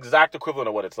the exact equivalent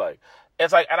of what it's like.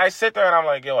 It's like, and I sit there and I'm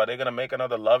like, yo, are they going to make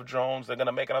another Love Jones? They're going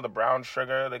to make another Brown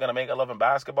Sugar? They're going to make a Love and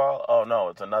Basketball? Oh, no,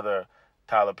 it's another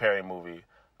Tyler Perry movie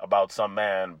about some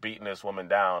man beating this woman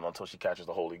down until she catches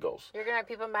the Holy Ghost. You're going to have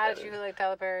people mad at you who like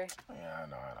Tyler Perry. Yeah, I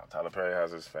know. Tyler Perry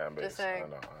has his fan base. Just saying. I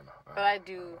know. But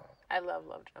I love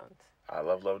Love Jones. I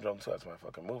love Love Jones too. That's my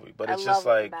fucking movie. But it's I just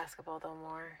love like basketball though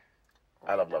more.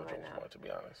 I love Love Jones more, to be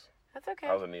honest. That's okay.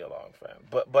 I was a Nia Long fan,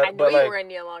 but I know you were a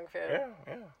Nia Long fan.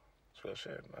 Yeah, it's real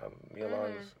shit. Nia Long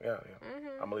is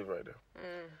Mm-hmm. I'm a believer right there.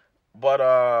 But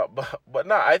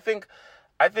no, I think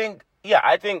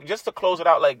just to close it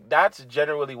out, like that's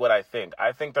generally what I think.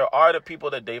 I think there are the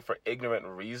people that date for ignorant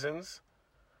reasons,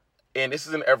 and this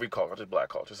is in every culture, just black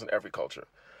culture. It's in every culture.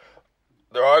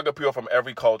 There are the people from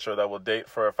every culture that will date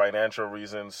for financial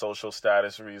reasons, social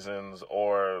status reasons,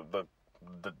 or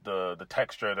the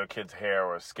texture of their kid's hair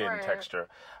or skin texture.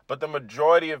 But the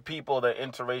majority of people that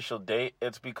interracial date,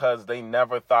 it's because they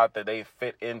never thought that they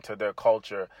fit into their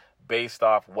culture based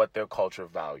off what their culture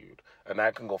valued. And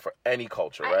that can go for any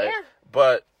culture, right? Yeah.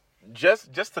 But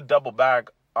just to double back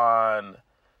on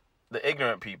the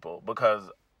ignorant people, because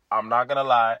I'm not going to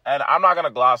lie, and I'm not going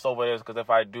to gloss over this, because if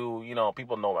I do,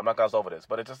 people know I'm not going to gloss over this.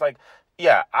 But it's just like,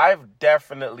 yeah, I've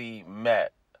definitely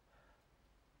met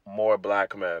more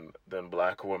black men than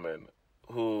black women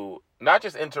who not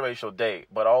just interracial date,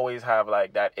 but always have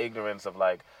like that ignorance of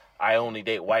like, I only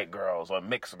date white girls or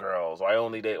mixed girls, or I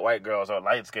only date white girls or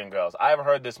light-skinned girls. I've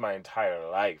heard this my entire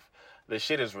life. This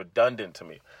shit is redundant to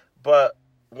me. But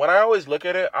when I always look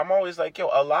at it, I'm always like, yo,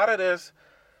 a lot of this,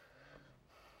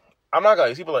 I'm not gonna,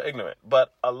 these people are ignorant,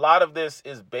 but a lot of this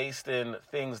is based in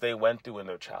things they went through in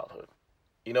their childhood.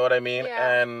 You know what I mean?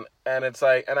 Yeah. And it's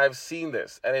like, and I've seen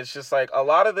this, and it's just like, a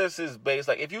lot of this is based,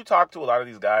 like, if you talk to a lot of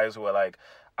these guys who are like,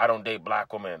 I don't date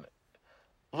black women,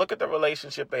 look at the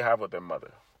relationship they have with their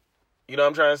mother. You know what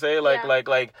I'm trying to say? Like,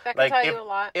 that can tell you a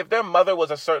lot. If their mother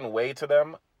was a certain way to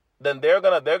them, then they're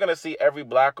gonna see every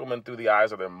black woman through the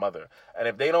eyes of their mother. And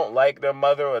if they don't like their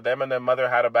mother, or them and their mother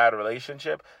had a bad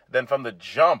relationship, then from the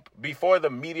jump, before the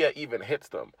media even hits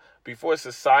them, before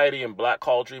society and black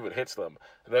culture even hits them,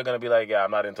 they're gonna be like, yeah,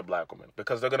 I'm not into black women,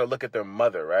 because they're gonna look at their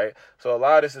mother, right? So a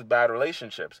lot of this is bad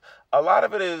relationships. A lot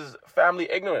of it is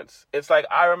family ignorance. It's like,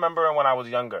 I remember when I was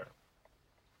younger,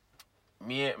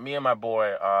 me and my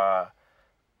boy,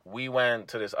 we went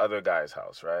to this other guy's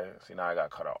house, right? See, now I got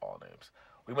cut out all names.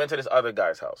 We went to this other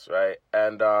guy's house, right?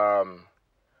 And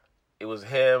it was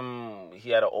him.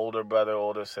 He had an older brother,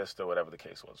 older sister, whatever the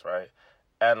case was, right?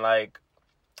 And, like,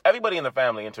 everybody in the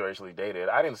family interracially dated.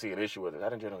 I didn't see an issue with it. I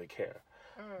didn't generally care.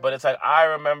 But it's like, I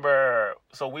remember,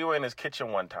 so we were in his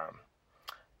kitchen one time,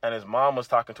 and his mom was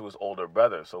talking to his older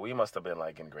brother. So we must have been,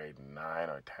 like, in grade 9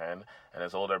 or 10, and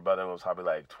his older brother was probably,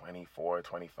 like, 24,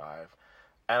 25.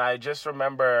 And I just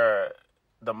remember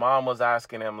the mom was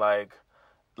asking him, like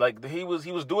he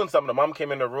was doing something. The mom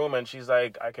came in the room and she's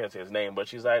like, I can't say his name, but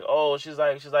she's like,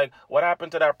 what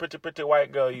happened to that pretty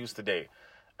white girl you used to date?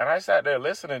 And I sat there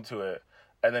listening to it.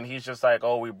 And then he's just like,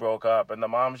 oh, we broke up. And the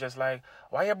mom's just like,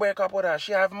 why you break up with her?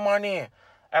 She have money.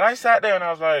 And I sat there and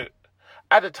I was like,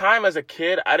 at the time as a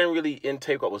kid, I didn't really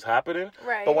intake what was happening.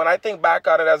 Right. But when I think back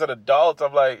on it as an adult,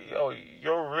 I'm like, yo,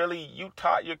 you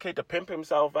taught your kid to pimp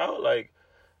himself out? Like,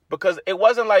 because it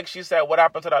wasn't like she said, what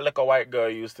happened to that little white girl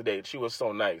you used to date? She was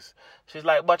so nice. She's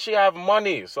like, but she have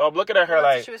money. So I'm looking at her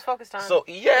like, she was focused on. So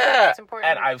yeah. That's important.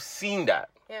 And I've seen that.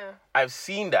 Yeah. I've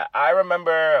seen that. I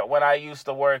remember when I used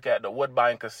to work at the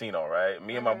Woodbine Casino, right?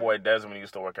 Me and my boy Desmond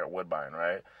used to work at Woodbine,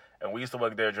 right? And we used to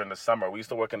work there during the summer. We used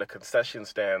to work in the concession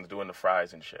stands doing the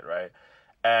fries and shit, right?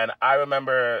 And I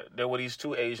remember there were these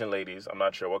two Asian ladies. I'm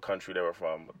not sure what country they were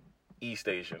from. East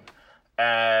Asian.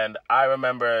 And I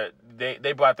remember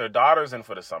they brought their daughters in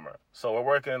for the summer. So we're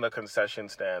working in the concession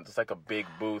stands. It's like a big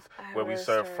booth where we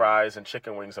serve fries and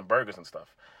chicken wings and burgers and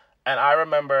stuff. And I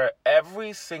remember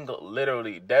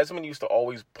literally, Desmond used to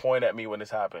always point at me when this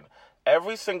happened.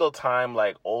 Every single time,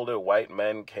 like, older white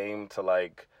men came to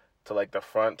the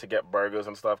front to get burgers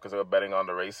and stuff because they were betting on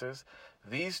the races,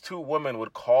 these two women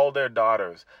would call their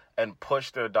daughters and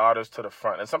push their daughters to the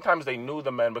front. And sometimes they knew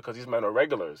the men because these men are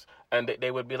regulars. And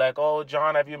they would be like, oh,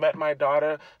 John, have you met my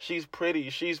daughter? She's pretty.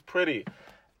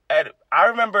 And I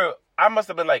remember I must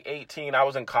have been like 18. I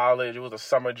was in college. It was a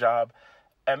summer job.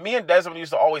 And me and Desmond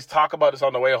used to always talk about this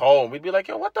on the way home. We'd be like,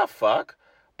 yo, what the fuck?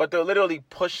 But they're literally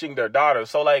pushing their daughters.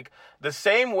 So, like, the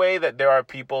same way that there are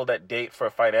people that date for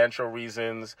financial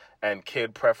reasons and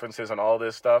kid preferences and all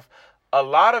this stuff, a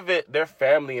lot of it, their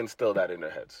family instilled that in their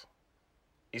heads.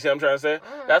 You see what I'm trying to say?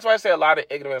 That's why I say a lot of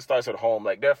ignorance starts at home.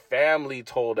 Like, their family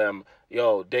told them,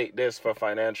 yo, date this for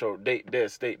financial, date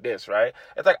this, right?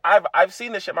 It's like, I've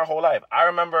seen this shit my whole life. I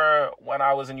remember when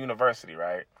I was in university,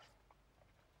 right?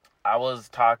 I was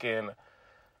talking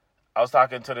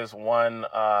to this one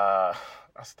Ghanaian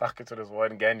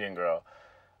girl.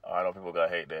 Oh, I know people gonna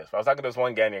hate this, but I was talking to this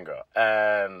one Ghanaian girl,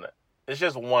 and it's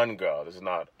just one girl. This is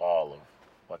not all of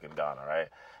fucking Ghana, right?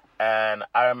 And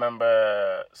I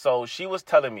remember, so she was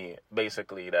telling me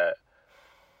basically that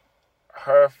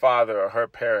her father or her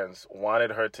parents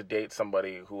wanted her to date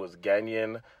somebody who was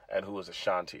Ghanaian and who was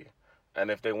Ashanti. And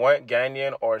if they weren't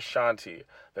Ghanaian or Ashanti,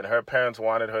 then her parents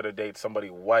wanted her to date somebody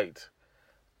white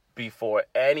before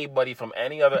anybody from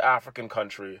any other African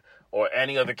country or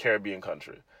any other Caribbean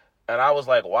country. And I was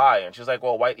like, why? And she's like,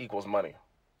 well, white equals money.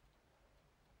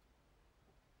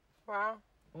 Wow.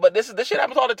 But this shit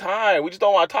happens all the time. We just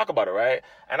don't want to talk about it, right?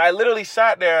 And I literally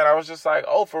sat there and I was just like,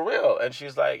 oh, for real? And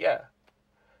she's like, yeah.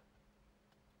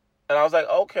 And I was like,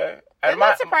 okay. And Didn't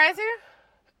that surprise you?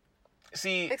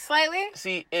 See, like slightly?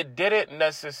 See, it didn't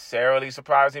necessarily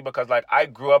surprise me because, like, I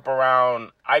grew up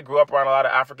around a lot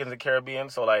of Africans and Caribbean.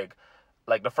 So, like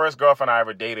the first girlfriend I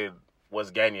ever dated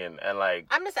was Ghanaian, and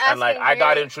I'm just asking. I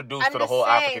got introduced to the whole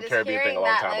African Caribbean thing a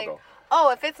long time ago.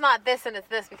 Oh, if it's not this, and it's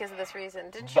this because of this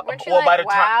reason. Weren't you like,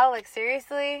 wow, like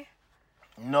seriously?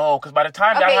 No, because by the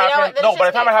time that happened,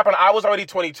 it happened, I was already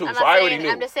 22, so I already knew.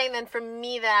 I'm just saying, then for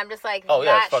me, that I'm just like,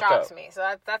 that shocks me.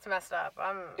 So that's messed up.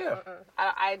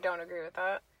 I don't agree with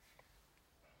that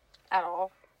at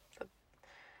all.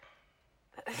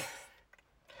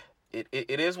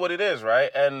 It is what it is, right?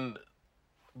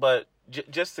 But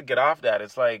just to get off that,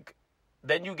 it's like,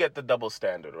 then you get the double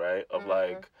standard, right? Of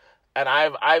like, and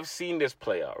I've seen this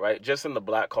play out, right? Just in the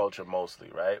black culture mostly,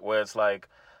 right? Where it's like,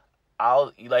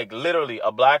 literally,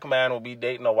 a black man will be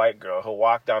dating a white girl. He'll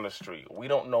walk down the street. We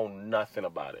don't know nothing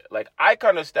about it. Like, I can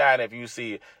understand if you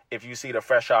see the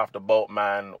fresh off the boat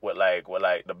man with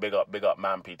the big up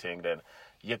man thing, then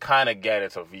you kind of get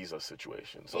it's a visa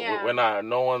situation. So we're not,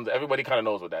 everybody kind of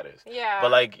knows what that is. Yeah. But,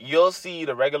 like, you'll see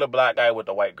the regular black guy with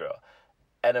the white girl.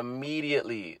 And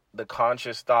immediately, the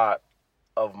conscious thought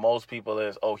of most people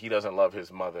is, oh, he doesn't love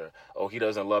his mother. Oh, he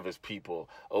doesn't love his people.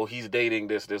 Oh, he's dating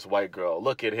this white girl.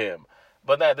 Look at him.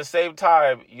 But at the same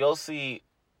time, you'll see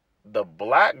the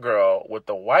black girl with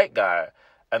the white guy,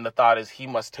 and the thought is he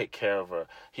must take care of her.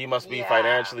 He must be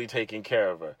financially taking care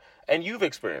of her. And you've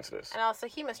experienced this. And also,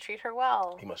 he must treat her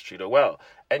well. He must treat her well.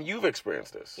 And you've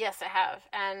experienced this. Yes, I have.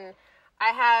 And I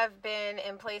have been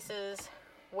in places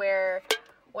where,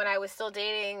 when I was still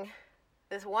dating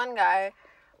this one guy,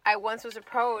 I once was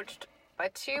approached by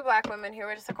two black women who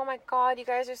were just like, oh my God, you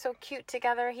guys are so cute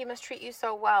together. He must treat you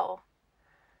so well.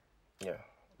 Yeah.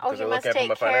 Oh, he must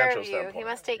take care of you. He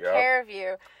must take care of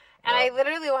you. And I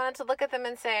literally wanted to look at them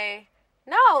and say,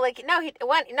 no,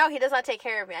 he does not take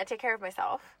care of me. I take care of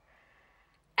myself.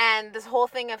 And this whole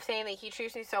thing of saying that he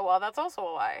treats me so well, that's also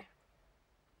a lie.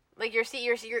 Like,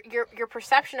 your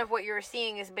perception of what you're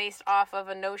seeing is based off of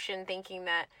a notion thinking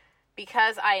that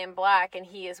because I am black and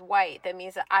he is white, that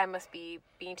means that I must be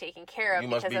being taken care of. You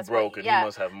must be broke and he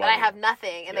must have money. And I have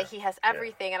nothing, and that he has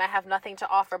everything, and I have nothing to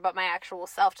offer but my actual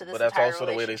self to this entire relationship. But that's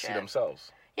also the way they see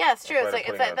themselves. Yeah, it's true.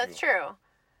 That's true.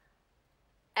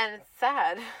 And it's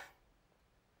sad.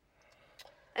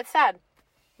 It's sad.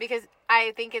 Because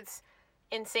I think it's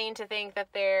insane to think that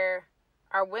there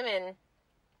are women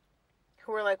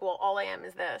who are like, well, all I am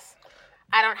is this.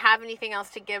 I don't have anything else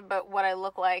to give but what I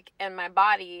look like and my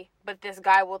body, but this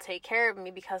guy will take care of me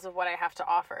because of what I have to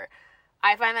offer.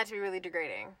 I find that to be really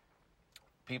degrading.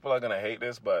 People are going to hate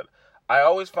this, but I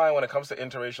always find when it comes to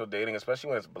interracial dating,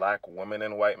 especially when it's black women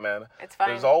and white men, it's fine.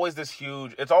 There's always this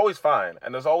huge, it's always fine,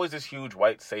 and there's always this huge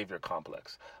white savior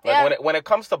complex. Like when it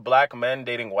comes to black men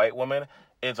dating white women,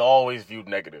 it's always viewed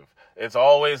negative. It's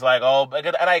always like, oh,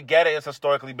 and I get it, it's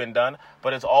historically been done,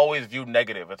 but it's always viewed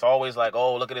negative. It's always like,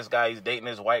 oh, look at this guy, he's dating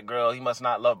this white girl, he must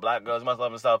not love black girls, he must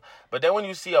love himself. But then when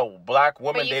you see a black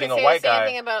woman dating a white guy, you can say the same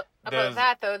thing about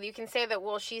that, though. You can say that,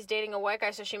 well, she's dating a white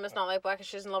guy, so she must not like black, and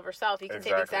she doesn't love herself. You can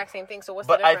say the exact same thing, so what's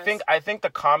the difference? But I think the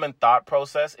common thought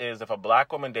process is if a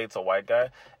black woman dates a white guy,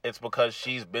 it's because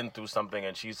she's been through something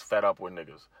and she's fed up with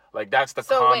niggas. Like, that's the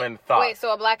common thought. Wait,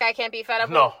 so a black guy can't be fed up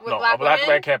with a black black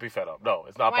man can't be fed up. No,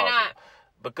 it's not possible. Why not?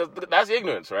 Because that's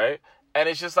ignorance, right? And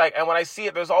it's just like, and when I see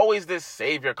it, there's always this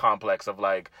savior complex of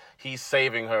like, he's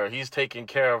saving her, he's taking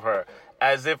care of her,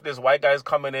 as if this white guy's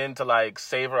coming in to like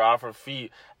save her off her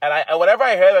feet. And whenever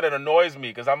I hear that, it annoys me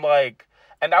because I'm like,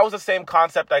 and that was the same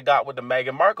concept I got with the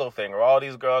Meghan Markle thing, where all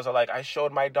these girls are like, I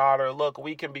showed my daughter, look,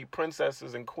 we can be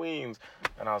princesses and queens.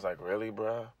 And I was like, really,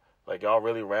 bruh? Like, y'all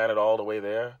really ran it all the way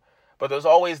there? But there's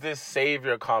always this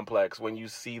savior complex when you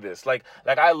see this. Like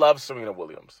I love Serena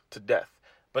Williams to death.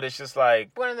 But it's just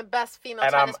like... one of the best female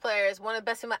tennis players. One of the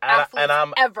best female athletes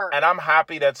ever. And I'm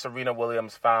happy that Serena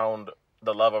Williams found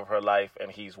the love of her life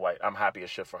and he's white. I'm happy as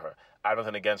shit for her. I have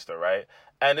nothing against her, right?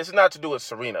 And this is not to do with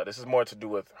Serena. This is more to do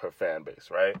with her fan base,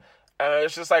 right? And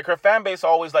it's just like her fan base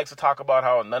always likes to talk about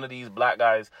how none of these black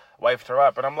guys wifed her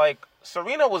up. And I'm like,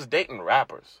 Serena was dating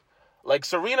rappers. Like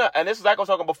Serena, and this is like I was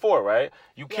talking before, right?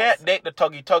 You can't date the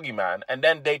tuggy man and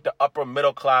then date the upper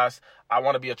middle class, I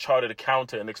want to be a chartered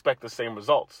accountant and expect the same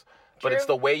results. True. But it's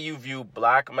the way you view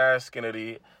black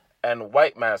masculinity and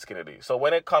white masculinity. So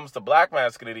when it comes to black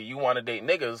masculinity, you want to date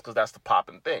niggas because that's the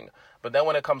popping thing. But then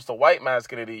when it comes to white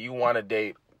masculinity, you want to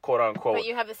date, quote unquote, but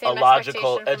you have the same a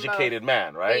logical, educated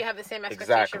man, right? But you have the same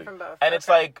expectation from both. And it's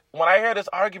like, when I hear this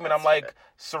argument, I'm like,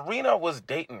 Serena was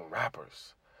dating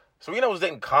rappers. Serena was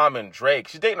dating Common, Drake.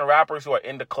 She's dating rappers who are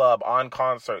in the club, on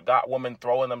concert, got women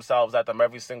throwing themselves at them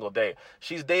every single day.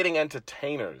 She's dating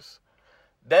entertainers.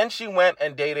 Then she went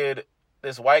and dated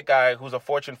this white guy who's a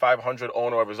Fortune 500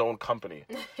 owner of his own company.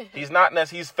 He's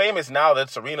famous now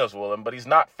that Serena's with him, but he's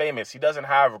not famous. He doesn't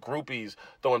have groupies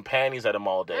throwing panties at him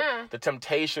all day. The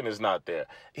temptation is not there.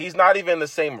 He's not even in the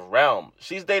same realm.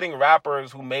 She's dating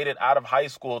rappers who made it out of high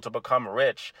school to become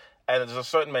rich. And there's a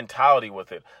certain mentality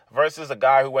with it versus a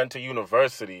guy who went to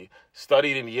university,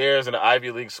 studied in years in an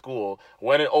Ivy League school,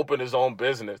 went and opened his own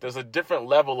business. There's a different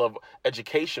level of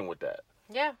education with that.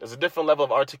 Yeah. There's a different level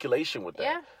of articulation with that.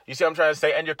 Yeah. You see what I'm trying to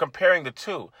say? And you're comparing the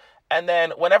two. And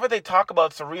then whenever they talk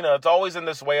about Serena, it's always in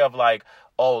this way of like,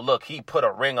 oh, look, he put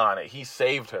a ring on it. He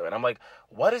saved her. And I'm like,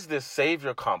 what is this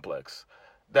savior complex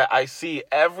that I see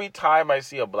every time I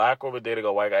see a black woman dating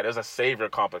a white guy? There's a savior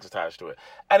complex attached to it.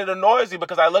 And it annoys me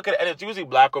because I look at it, and it's usually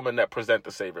black women that present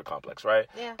the savior complex, right?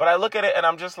 Yeah. But I look at it, and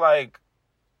I'm just like,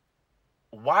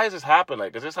 why is this happening?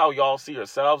 Like, is this how y'all see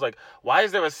yourselves? Like, why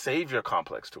is there a savior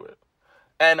complex to it?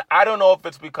 And I don't know if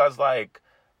it's because, like,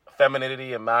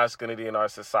 femininity and masculinity in our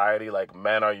society, like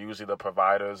men are usually the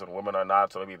providers and women are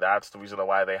not, so maybe that's the reason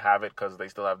why they have it, because they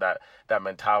still have that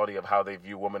mentality of how they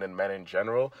view women and men in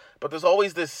general. But there's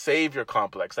always this savior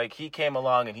complex. Like, he came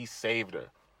along and he saved her,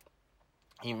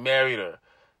 he married her,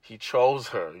 he chose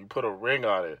her, he put a ring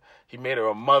on it, he made her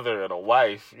a mother and a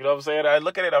wife. You know what I'm saying? I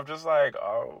look at it, I'm just like,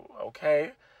 oh,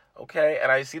 okay.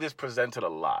 And I see this presented a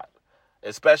lot,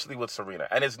 especially with Serena.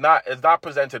 And it's not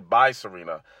presented by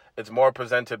Serena. It's more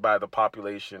presented by the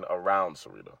population around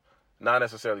Serena. Not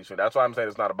necessarily Serena. That's why I'm saying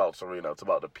it's not about Serena. It's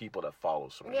about the people that follow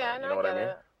Serena. Yeah, you know what I mean?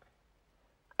 It.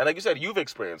 And like you said, you've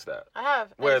experienced that. I have.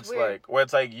 Where it's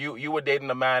like you were dating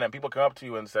a man and people come up to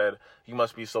you and said, "You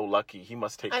must be so lucky. He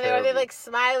must take care of you." And they like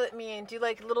smile at me and do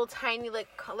like little tiny like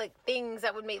things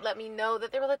that would let me know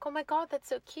that they were like, "Oh my God, that's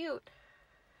so cute."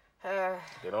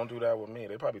 They don't do that with me.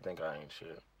 They probably think I ain't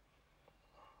shit.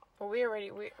 Well, we already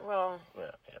know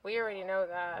that. We already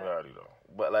know.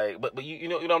 But you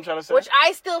know what I'm trying to say? Which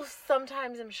I still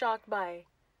sometimes am shocked by.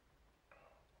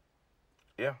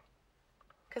 Yeah.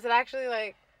 Because it actually,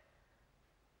 like,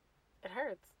 it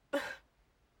hurts.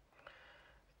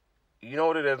 You know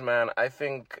what it is, man? I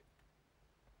think,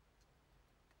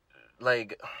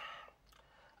 like,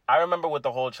 I remember with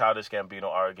the whole Childish Gambino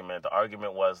argument, the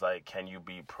argument was, like, can you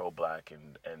be pro-black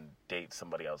and date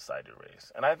somebody outside your race?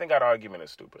 And I think that argument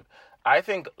is stupid. I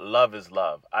think love is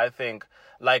love. I think,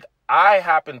 like, I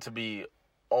happen to be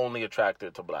only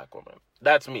attracted to black women.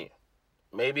 That's me.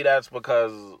 Maybe that's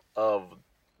because of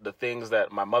the things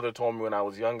that my mother told me when I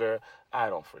was younger. I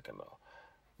don't freaking know.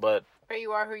 But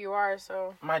you are who you are,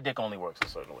 so. my dick only works a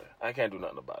certain way. I can't do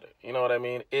nothing about it. You know what I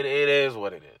mean? It is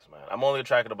what it is, man. I'm only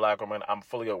attracted to black women. I'm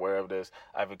fully aware of this.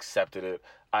 I've accepted it.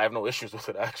 I have no issues with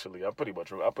it, actually. I'm pretty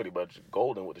much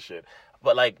golden with the shit.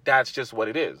 But, like, that's just what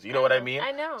it is. You know what I mean?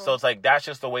 I know. So it's like, that's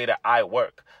just the way that I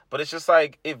work. But it's just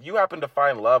like, if you happen to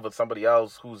find love with somebody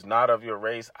else who's not of your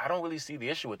race, I don't really see the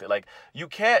issue with it. Like, you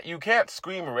can't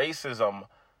scream racism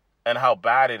and how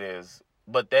bad it is,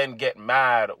 but then get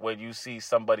mad when you see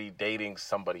somebody dating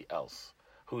somebody else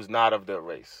who's not of their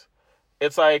race.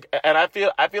 It's like, and I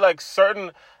feel like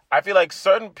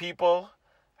certain people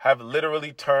have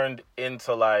literally turned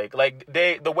into like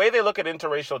the way they look at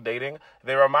interracial dating,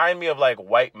 they remind me of like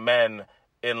white men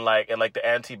in the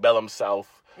antebellum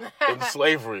South in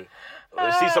slavery.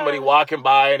 They see somebody walking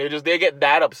by and they get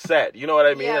that upset. You know what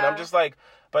I mean? Yeah. And I'm just like,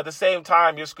 but at the same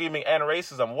time, you're screaming end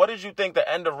racism. What did you think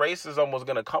the end of racism was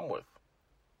gonna come with?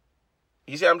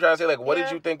 You see what I'm trying to say? Like, what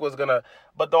did you think was gonna...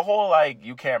 But the whole, like,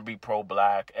 you can't be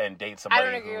pro-black and date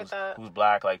somebody who's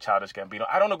black, like Childish Gambino.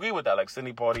 I don't agree with that. Like,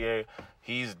 Sidney Poitier,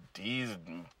 he's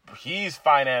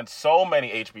financed so many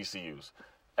HBCUs.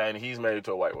 And he's married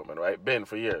to a white woman, right? Been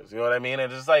for years. You know what I mean?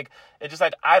 And it's just like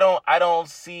I don't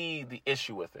see the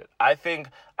issue with it. I think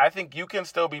you can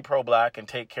still be pro-black and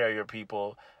take care of your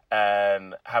people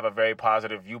and have a very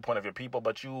positive viewpoint of your people,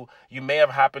 but you may have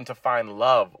happened to find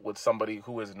love with somebody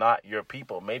who is not your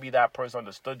people. Maybe that person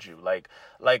understood you. Like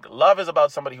love is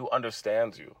about somebody who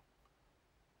understands you.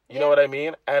 You know what I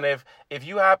mean? And if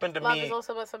you happen to love meet... is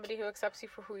also about somebody who accepts you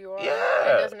for who you are.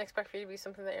 Yeah. And doesn't expect for you to be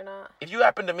something that you're not. If you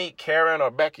happen to meet Karen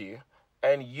or Becky,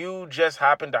 and you just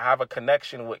happen to have a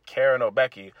connection with Karen or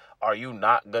Becky, are you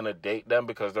not going to date them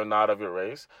because they're not of your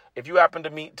race? If you happen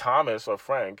to meet Thomas or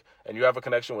Frank, and you have a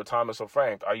connection with Thomas or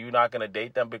Frank, are you not going to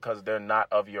date them because they're not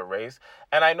of your race?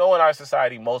 And I know in our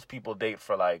society, most people date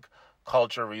for, like,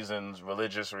 culture reasons,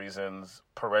 religious reasons,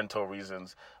 parental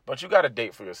reasons, but you got to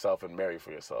date for yourself and marry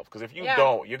for yourself. Because if you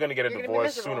don't, you're going to get a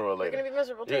divorce sooner or later. You're going to be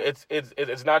miserable, too.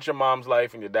 It's not your mom's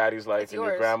life and your daddy's life and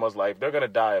your grandma's life. They're going to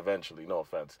die eventually, no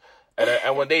offense.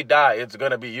 And when they die, it's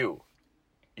gonna be you.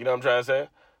 You know what I'm trying to say?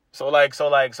 So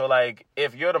like,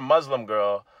 if you're the Muslim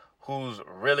girl who's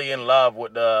really in love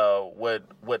with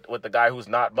the guy who's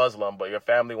not Muslim, but your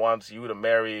family wants you to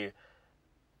marry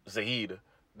Zahid,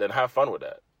 then have fun with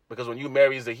that. Because when you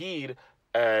marry Zahid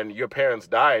and your parents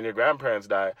die and your grandparents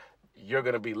die, you're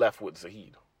gonna be left with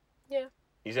Zahid. Yeah.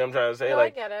 You see what I'm trying to say? No,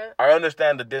 like, I get it. I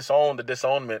understand the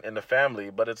disownment in the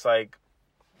family, but it's like,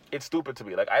 it's stupid to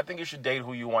me. Like, I think you should date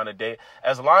who you want to date,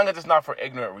 as long as it's not for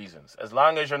ignorant reasons. As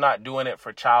long as you're not doing it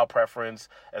for child preference,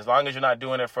 as long as you're not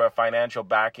doing it for financial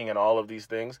backing and all of these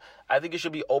things, I think you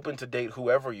should be open to date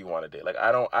whoever you want to date. Like,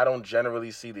 I don't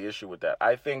generally see the issue with that.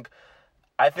 I think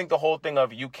the whole thing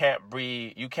of you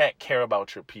can't care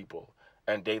about your people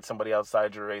and date somebody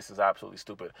outside your race is absolutely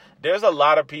stupid. There's a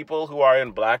lot of people who are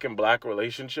in black and black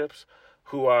relationships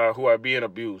who are being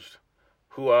abused.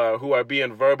 Who are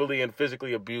being verbally and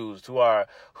physically abused,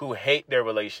 who hate their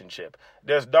relationship.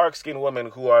 There's dark-skinned women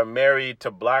who are married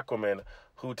to black women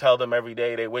who tell them every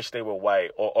day they wish they were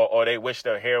white, or they wish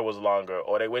their hair was longer,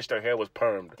 or they wish their hair was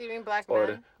permed. Do you mean black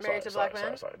men married to black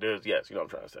men? Sorry. Yes, you know what I'm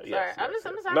trying to say. Sorry, Yes, I'm just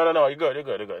No, you're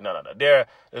good. No.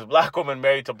 There's black women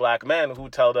married to black men who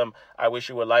tell them, I wish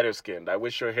you were lighter skinned. I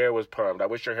wish your hair was permed. I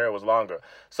wish your hair was longer.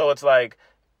 So it's like,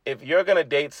 if you're going to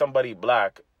date somebody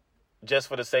black, just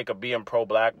for the sake of being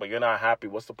pro-black, but you're not happy,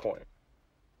 what's the point?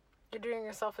 You're doing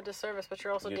yourself a disservice, but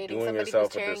you're also dating somebody who's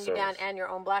tearing you down and your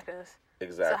own blackness.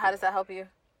 Exactly. So how does that help you?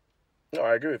 No,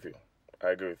 I agree with you.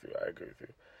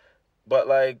 But,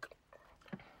 like,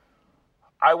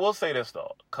 I will say this,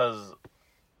 though, because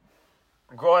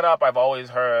growing up, I've always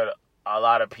heard a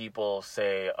lot of people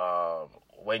say,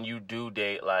 when you do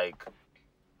date, like,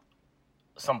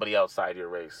 somebody outside your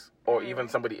race, or even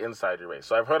somebody inside your race.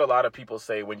 So I've heard a lot of people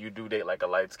say when you do date like a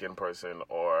light-skinned person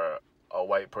or a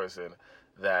white person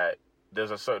that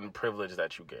there's a certain privilege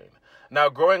that you gain. Now,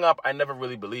 growing up, I never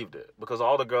really believed it because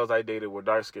all the girls I dated were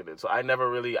dark-skinned. So I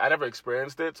never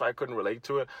experienced it, so I couldn't relate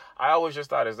to it. I always just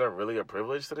thought, is there really a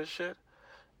privilege to this shit?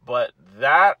 But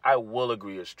that I will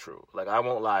agree is true. Like, I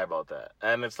won't lie about that.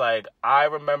 And it's like,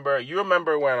 you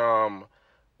remember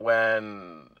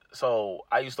so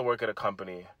I used to work at a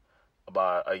company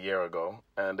about a year ago,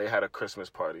 and they had a Christmas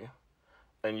party.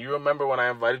 And you remember when I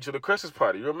invited you to the Christmas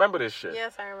party? You remember this shit?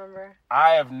 Yes, I remember. I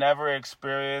have never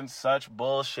experienced such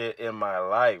bullshit in my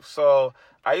life. So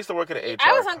I used to work at an HR.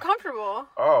 I was uncomfortable.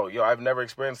 Oh, I've never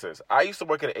experienced this. I used to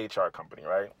work at an HR company,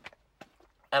 right?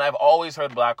 And I've always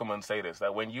heard black women say this,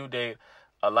 that when you date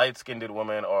a light-skinned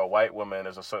woman or a white woman,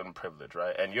 there's a certain privilege,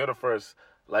 right? And you're the first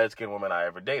light-skinned woman I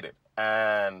ever dated.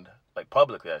 And, like,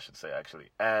 publicly, I should say, actually.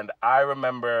 And I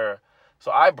remember,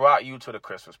 so I brought you to the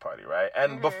Christmas party, right?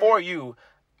 And before you,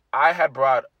 I had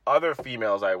brought other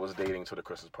females I was dating to the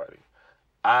Christmas party.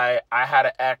 I had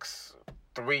an ex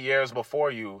 3 years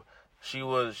before you. She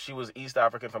was East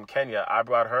African from Kenya. I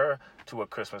brought her to a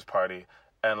Christmas party,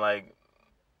 and like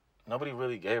nobody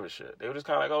really gave a shit. They were just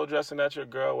kind of like, "Oh, Justin, that's your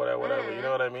girl, whatever." You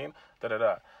know what I mean? Da da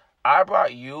da. I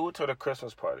brought you to the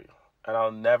Christmas party, and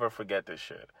I'll never forget this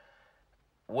shit.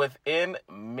 Within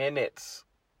minutes,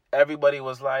 everybody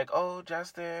was like, "Oh,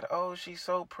 Justin, oh, she's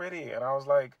so pretty," and I was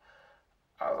like,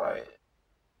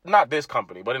 not this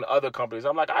company, but in other companies,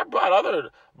 I'm like, I brought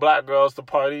other black girls to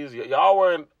parties. Y'all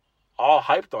weren't all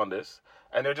hyped on this.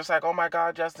 And they're just like, "Oh my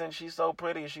God, Justin, she's so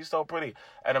pretty. She's so pretty."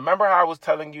 And remember how I was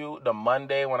telling you the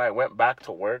Monday when I went back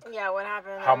to work? Yeah, what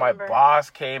happened? How my boss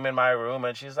came in my room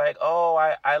and she's like, "Oh,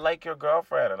 I like your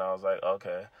girlfriend." And I was like,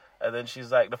 "Okay." And then she's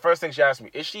like, the first thing she asked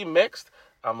me, "Is she mixed?"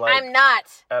 I'm like, I'm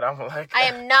not. And I'm like, I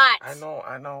am not. I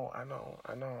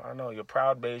know. You're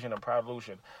proud Bayesian and proud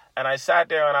Lucian. And I sat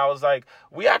there and I was like,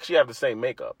 we actually have the same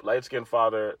makeup. Light-skinned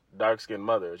father, dark-skinned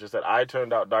mother. It's just that I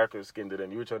turned out darker-skinned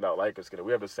and you turned out lighter-skinned.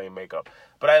 We have the same makeup.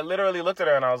 But I literally looked at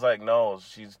her and I was like, no,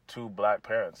 she's 2 black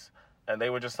parents. And they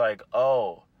were just like,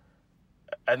 oh.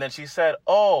 And then she said,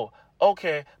 oh,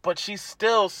 okay, but she's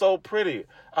still so pretty.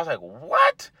 I was like,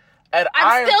 what? And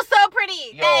I'm still so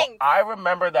pretty. Thanks. I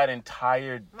remember that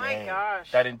entire day. My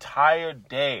gosh. That entire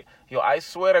day. I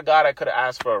swear to God, I could have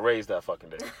asked for a raise that fucking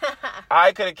day.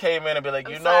 I could have came in and be like,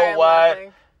 I'm you sorry, know what?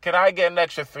 laughing. Can I get an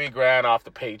extra $3,000 off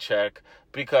the paycheck?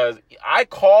 Because I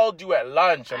called you at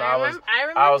lunch and I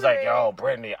was like, yo,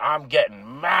 Brittany, I'm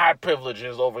getting mad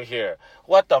privileges over here.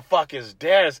 What the fuck is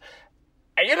this?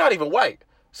 And you're not even white.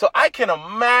 So I can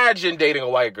imagine dating a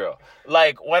white girl.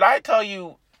 Like, when I tell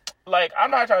you, like, I'm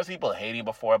not trying to see people hating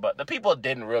before, but the people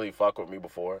didn't really fuck with me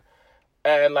before.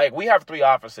 And, like, we have 3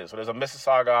 offices. So there's a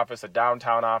Mississauga office, a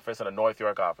downtown office, and a North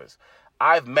York office.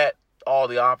 I've met all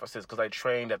the offices because I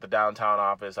trained at the downtown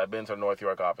office. I've been to the North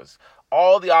York office.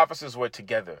 All the offices were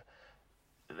together.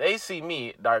 They see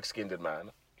me, dark-skinned man.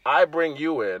 I bring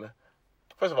you in.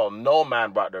 First of all, no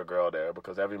man brought their girl there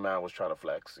because every man was trying to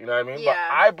flex. You know what I mean? Yeah.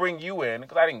 But I bring you in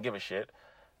because I didn't give a shit.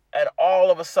 And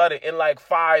all of a sudden, in like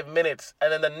 5 minutes, and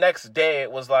then the next day,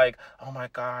 it was like, oh my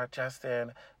God,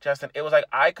 Justin. It was like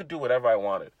I could do whatever I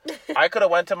wanted. I could have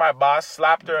went to my boss,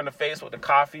 slapped her in the face with the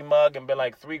coffee mug, and been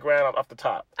like $3,000 off the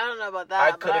top. I don't know about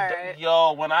that. I could have. Right.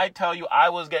 Yo, when I tell you, I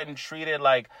was getting treated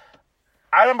like.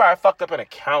 I remember I fucked up an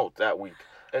account that week,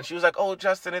 and she was like, "Oh,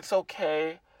 Justin, it's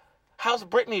okay. How's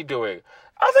Brittany doing?"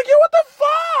 I was like, "Yo, what the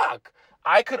fuck?"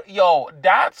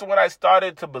 That's when I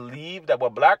started to believe that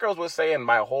what black girls were saying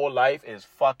my whole life is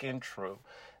fucking true.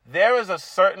 There is a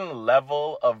certain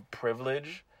level of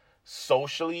privilege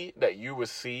socially that you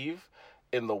receive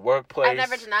in the workplace. I've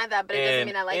never denied that, but it doesn't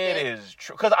mean I like it. It is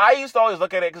true. Because I used to always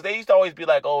look at it, because they used to always be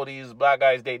like, oh, these black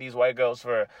guys date these white girls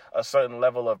for a certain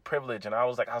level of privilege. And I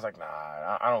was like, nah,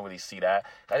 I don't really see that.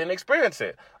 I didn't experience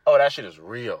it. Oh, that shit is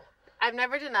real. I've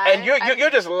never denied. And you're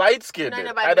just light-skinned. No,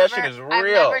 and that shit is real. I've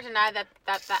never denied that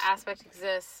aspect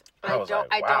exists. But I wow.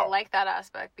 don't like that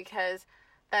aspect because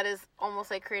that is almost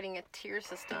like creating a tier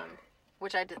system,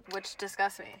 which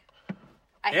disgusts me.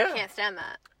 I can't stand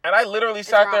that. And I literally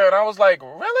sat there and I was like,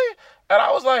 really? And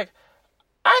I was like,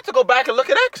 I had to go back and look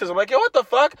at exes. I'm like, yo, what the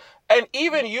fuck? And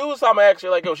even you saw my ex,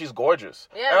 you're like, yo, she's gorgeous.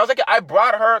 Yeah. And I was like, I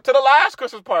brought her to the last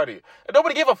Christmas party. And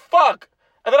nobody gave a fuck.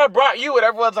 And then I brought you, and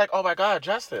everyone's like, oh, my God,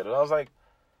 Justin. And I was like,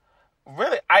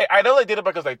 really? I know they did it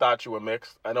because they thought you were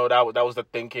mixed. I know that was the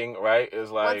thinking, right?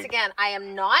 Is like, once again, I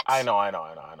am not. I know you're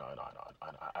not.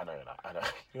 I know.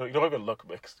 You don't even look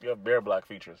mixed. You have bare black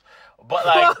features. But,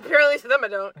 like... well, apparently to them I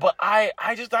don't. But I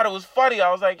just thought it was funny.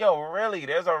 I was like, yo, really?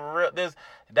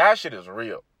 That shit is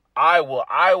real. I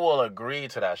will agree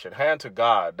to that shit. Hand to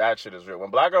God, that shit is real. When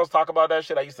black girls talk about that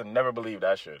shit, I used to never believe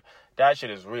that shit. That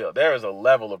shit is real. There is a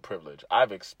level of privilege.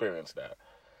 I've experienced that.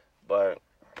 But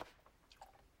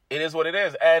it is what it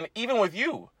is. And even with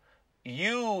you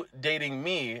dating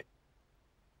me,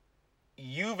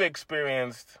 you've had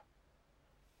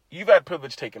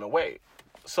privilege taken away.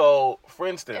 So, for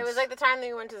instance... It was like the time that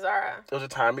we went to Zara. It was the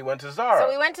time we went to Zara. So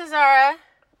we went to Zara,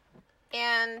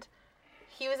 and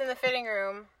he was in the fitting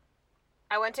room.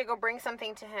 I went to go bring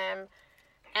something to him,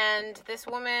 and this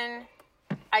woman,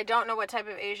 I don't know what type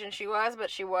of Asian she was, but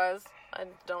she was. I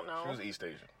don't know. She was East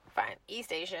Asian. Fine,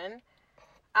 East Asian.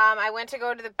 I went to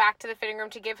go back to the fitting room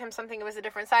to give him something. It was a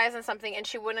different size and something, and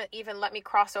she wouldn't even let me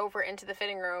cross over into the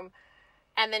fitting room.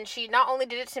 And then she not only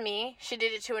did it to me, she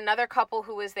did it to another couple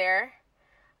who was there.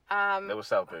 They were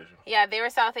South Asian. Yeah, they were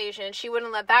South Asian. She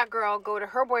wouldn't let that girl go to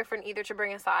her boyfriend either to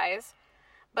bring a size.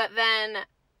 But then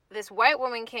this white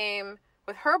woman came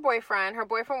with her boyfriend. Her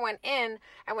boyfriend went in,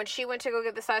 and when she went to go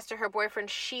give the size to her boyfriend,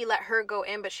 she let her go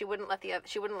in, but she wouldn't let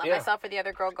myself or the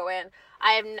other girl go in.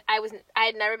 I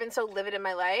had never been so livid in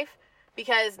my life,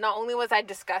 because not only was I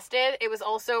disgusted, it was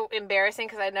also embarrassing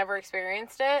because I'd never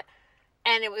experienced it,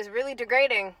 and it was really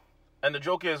degrading. And the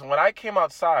joke is, when I came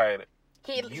outside,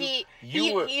 he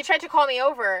tried to call me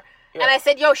over, and I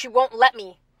said, "Yo, she won't let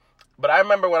me." But I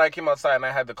remember when I came outside and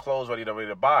I had the clothes ready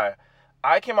to buy.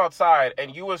 I came outside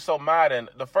and you were so mad, and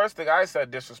the first thing I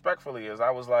said disrespectfully is I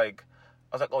was like,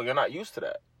 "Oh, you're not used to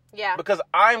that." Yeah. Because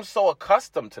I'm so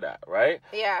accustomed to that, right?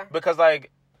 Yeah. Because like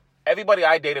everybody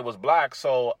I dated was black,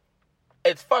 so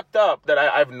it's fucked up that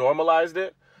I've normalized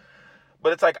it.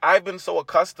 But it's like I've been so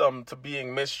accustomed to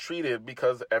being mistreated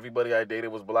because everybody I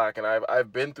dated was black, and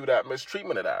I've been through that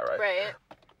mistreatment of that, right? Right.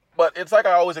 But it's like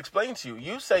I always explained to you.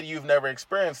 You said you've never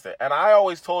experienced it, and I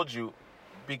always told you,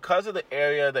 because of the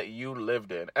area that you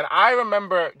lived in. And I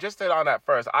remember, just on that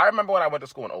first, I remember when I went to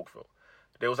school in Oakville.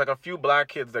 There was like a few black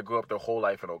kids that grew up their whole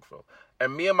life in Oakville.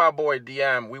 And me and my boy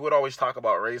DM, we would always talk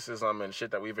about racism and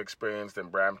shit that we've experienced in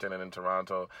Brampton and in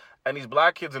Toronto. And these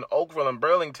black kids in Oakville and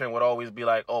Burlington would always be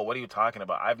like, "Oh, what are you talking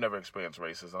about? I've never experienced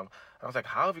racism." And I was like,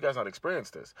 "How have you guys not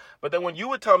experienced this?" But then when you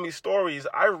would tell me stories,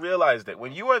 I realized that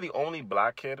when you are the only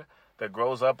black kid that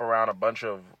grows up around a bunch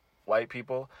of white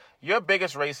people, your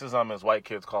biggest racism is white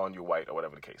kids calling you white or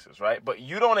whatever the case is, right? But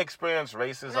you don't experience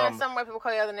racism. No, some white people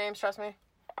call you other names, trust me.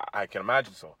 I can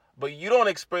imagine so. But you don't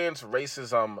experience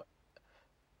racism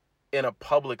in a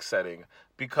public setting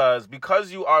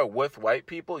because you are with white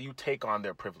people, you take on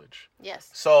their privilege. Yes.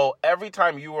 So every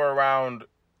time you were around,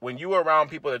 when you were around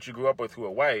people that you grew up with who were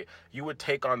white, you would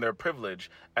take on their privilege,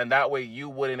 and that way you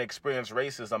wouldn't experience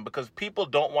racism because people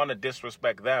don't want to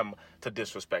disrespect them to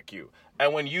disrespect you.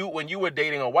 And when you were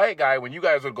dating a white guy, when you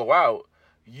guys would go out,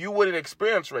 you wouldn't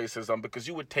experience racism because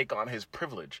you would take on his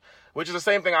privilege, which is the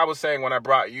same thing I was saying when I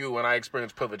brought you and I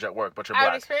experienced privilege at work, but you're black. I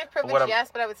would experience privilege,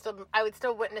 yes, but I would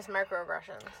still witness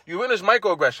microaggressions. You witness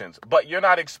microaggressions, but you're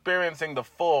not experiencing the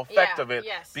full effect of it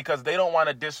because they don't want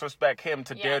to disrespect him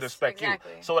to dare to respect you.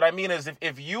 So what I mean is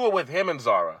if you were with him and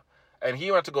Zara and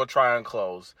he went to go try on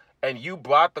clothes and you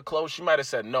brought the clothes, she might have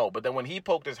said no. But then when he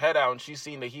poked his head out and she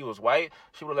seen that he was white,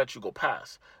 she would have let you go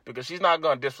past. Because she's not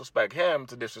going to disrespect him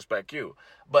to disrespect you.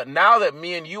 But now that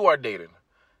me and you are dating,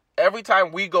 every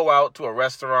time we go out to a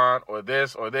restaurant or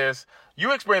this,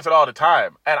 you experience it all the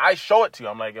time. And I show it to you.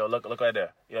 I'm like, "Yo, look right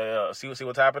there. Yo, see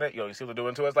what's happening? Yo, you see what they're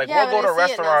doing to us?" Like, we'll go to a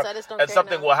restaurant and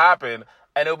something will happen.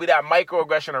 And it'll be that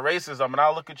microaggression or racism. And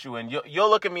I'll look at you and you'll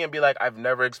look at me and be like, "I've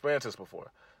never experienced this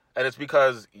before." And it's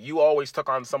because you always took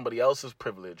on somebody else's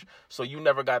privilege, so you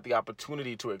never got the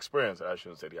opportunity to experience it. I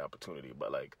shouldn't say the opportunity, but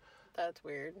like... That's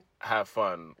weird. Have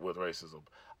fun with racism.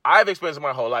 I've experienced it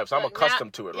my whole life, so I'm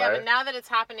accustomed to it, right? Yeah, but now that it's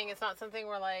happening, it's not something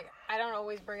where, like, I don't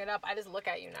always bring it up. I just look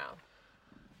at you now.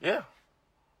 Yeah.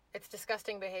 It's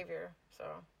disgusting behavior, so...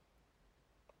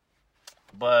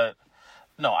 But,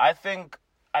 no, I think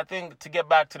to get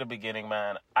back to the beginning,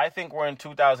 man, I think we're in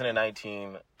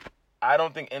 2019... I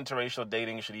don't think interracial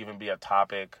dating should even be a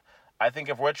topic. I think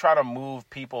if we're trying to move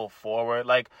people forward,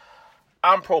 like,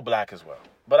 I'm pro-black as well.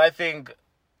 But I think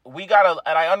we gotta,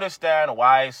 and I understand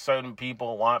why certain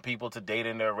people want people to date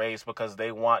in their race because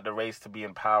they want the race to be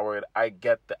empowered. I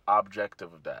get the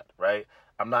objective of that, right?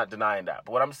 I'm not denying that.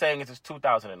 But what I'm saying is it's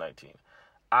 2019.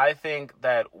 I think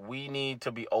that we need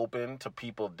to be open to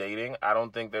people dating. I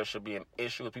don't think there should be an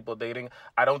issue with people dating.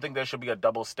 I don't think there should be a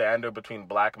double standard between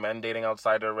black men dating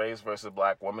outside their race versus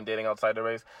black women dating outside their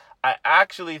race. I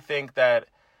actually think that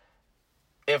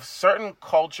if certain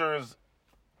cultures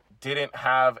didn't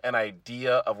have an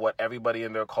idea of what everybody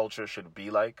in their culture should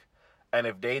be like, and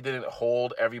if they didn't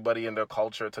hold everybody in their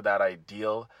culture to that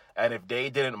ideal, and if they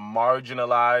didn't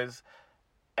marginalize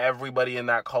everybody in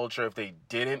that culture, if they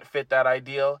didn't fit that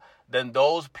ideal, then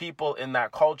those people in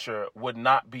that culture would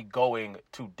not be going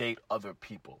to date other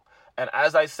people. And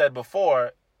as I said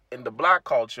before, in the black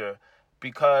culture,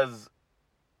 because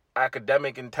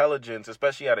academic intelligence,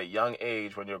 especially at a young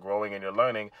age when you're growing and you're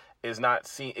learning, is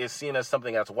seen as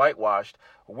something that's whitewashed,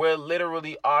 we're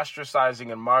literally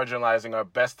ostracizing and marginalizing our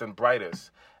best and brightest.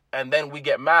 And then we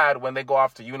get mad when they go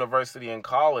off to university and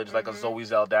college, like a Zoe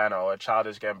Saldana or a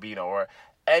Childish Gambino or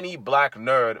any black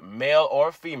nerd, male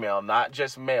or female, not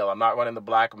just male. I'm not running the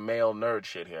black male nerd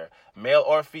shit here. Male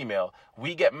or female,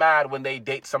 we get mad when they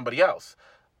date somebody else.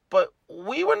 But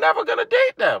we were never going to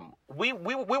date them. We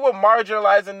were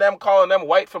marginalizing them, calling them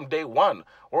white from day one.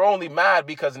 We're only mad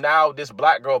because now this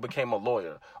black girl became a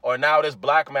lawyer, or now this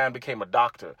black man became a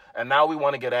doctor, and now we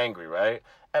want to get angry, right?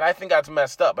 And I think that's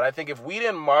messed up. But I think if we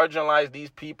didn't marginalize these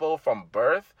people from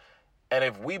birth, and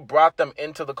if we brought them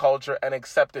into the culture and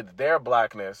accepted their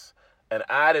blackness and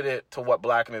added it to what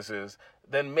blackness is,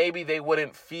 then maybe they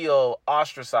wouldn't feel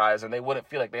ostracized and they wouldn't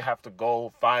feel like they have to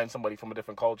go find somebody from a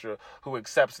different culture who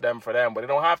accepts them for them. But it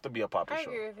don't have to be a puppet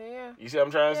show. I agree with you, yeah. You see what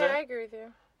I'm trying to say? Yeah, I agree with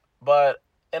you. But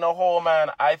in a whole, man,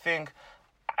 I think,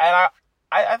 and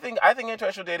I think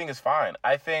interracial dating is fine.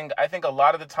 I think a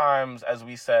lot of the times, as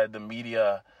we said, the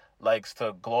media likes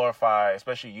to glorify,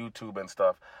 especially YouTube and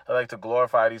stuff, they like to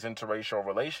glorify these interracial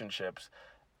relationships.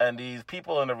 And these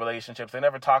people in the relationships, they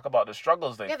never talk about the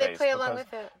struggles they face. Yeah, they play along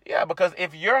with it. Yeah, because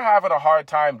if you're having a hard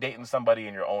time dating somebody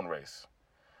in your own race,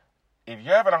 if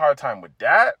you're having a hard time with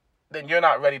that, then you're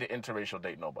not ready to interracial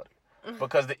date nobody.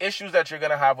 Because the issues that you're going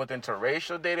to have with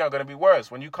interracial dating are going to be worse.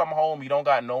 When you come home, you don't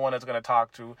got no one that's going to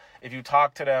talk to. If you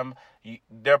talk to them,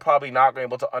 they're probably not going to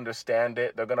be able to understand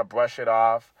it. They're going to brush it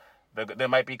off. They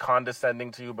might be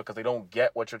condescending to you because they don't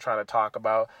get what you're trying to talk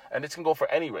about. And this can go for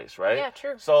any race, right? Yeah,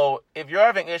 true. So if you're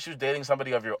having issues dating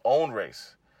somebody of your own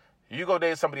race, you go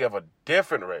date somebody of a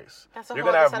different race, you're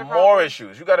going to have more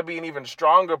issues. You got to be an even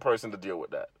stronger person to deal with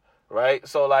that, right?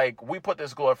 So, like, we put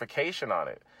this glorification on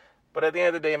it. But at the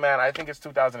end of the day, man, I think it's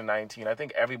 2019. I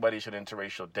think everybody should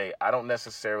interracial date. I don't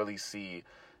necessarily see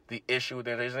the issue with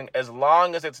interracial, as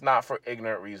long as it's not for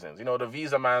ignorant reasons. You know, the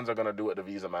visa mans are going to do what the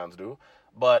visa mans do.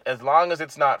 But as long as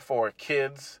it's not for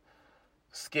kids,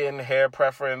 skin, hair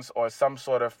preference, or some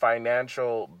sort of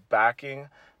financial backing,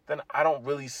 then I don't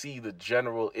really see the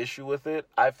general issue with it.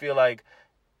 I feel like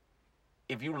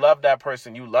if you love that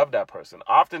person, you love that person.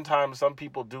 Oftentimes, some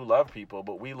people do love people,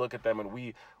 but we look at them and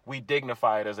we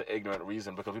dignify it as an ignorant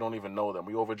reason because we don't even know them.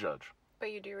 We overjudge.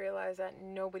 But you do realize that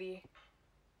nobody,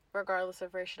 regardless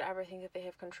of race, should ever think that they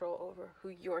have control over who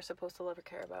you're supposed to love or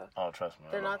care about. Oh, trust me.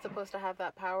 They're not supposed to have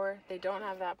that power. They don't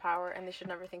have that power, and they should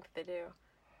never think that they do.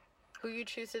 Who you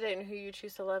choose to date and who you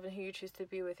choose to love and who you choose to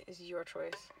be with is your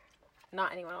choice,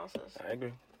 not anyone else's. I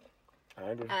agree.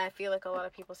 And I feel like a lot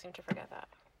of people seem to forget that.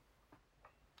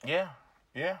 Yeah.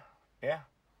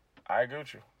 I agree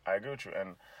with you.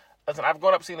 And listen, I've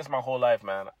grown up seeing this my whole life,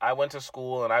 man. I went to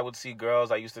school and I would see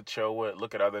girls I used to chill with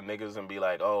look at other niggas and be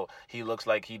like, oh, he looks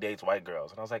like he dates white girls.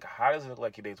 And I was like, how does it look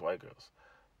like he dates white girls?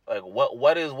 Like,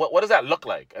 what does that look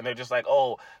like? And they're just like,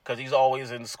 oh, because he's always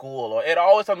in school. Or it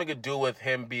always something to do with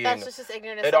him being... That's just as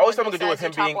ignorant as it always something to do with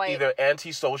him being either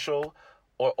antisocial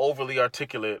or overly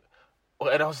articulate.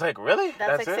 And I was like, really?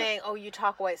 That's like saying, oh, you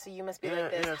talk white, so you must be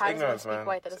like this. How does one speak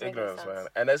white? That doesn't make any sense. Man.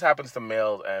 And this happens to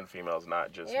males and females,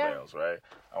 not just males, right?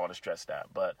 I want to stress that.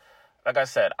 But like I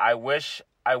said, I wish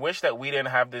that we didn't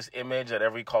have this image that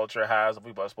every culture has of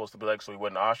people are supposed to be like, so we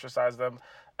wouldn't ostracize them.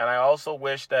 And I also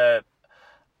wish that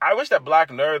black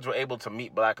nerds were able to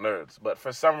meet black nerds, but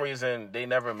for some reason they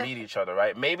never meet each other,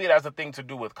 right? Maybe it has a thing to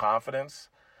do with confidence.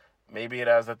 Maybe it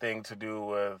has a thing to do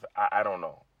with, I don't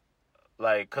know.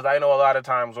 Like, because I know a lot of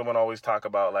times women always talk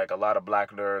about, like, a lot of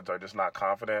black nerds are just not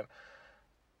confident.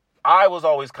 I was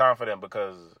always confident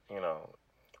because, you know,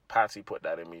 Patsy put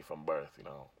that in me from birth, you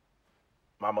know.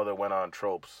 My mother went on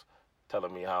tropes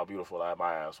telling me how beautiful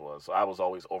my ass was, so I was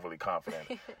always overly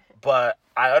confident. But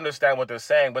I understand what they're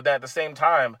saying, but then at the same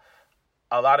time,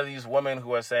 a lot of these women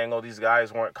who are saying, oh, these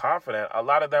guys weren't confident, a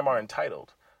lot of them are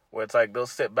entitled. Where it's like they'll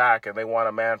sit back and they want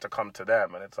a man to come to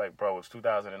them. And it's like, bro, it's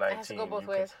 2019. It has to go both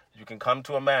ways. You can come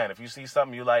to a man. If you see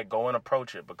something you like, go and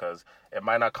approach it because it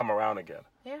might not come around again.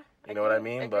 Yeah. You know what I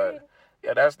mean? But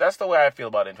yeah, that's the way I feel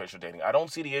about interracial dating. I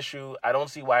don't see the issue. I don't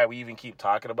see why we even keep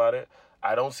talking about it.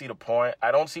 I don't see the point.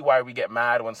 I don't see why we get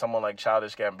mad when someone like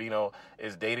Childish Gambino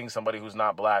is dating somebody who's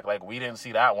not black. Like, we didn't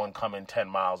see that one coming 10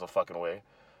 miles a fucking way.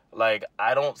 Like,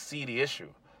 I don't see the issue.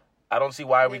 I don't see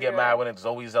why we get mad when it's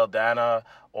Zoe Saldana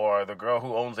or the girl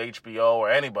who owns HBO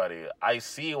or anybody. I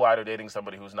see why they're dating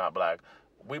somebody who's not black.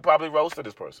 We probably roasted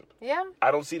this person. Yeah.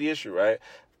 I don't see the issue, right?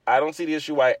 I don't see the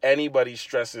issue why anybody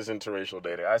stresses interracial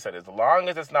dating. I said, as long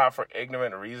as it's not for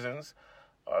ignorant reasons,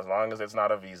 or as long as it's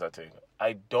not a visa thing,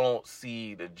 I don't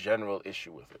see the general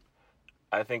issue with it.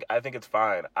 I think it's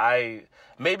fine.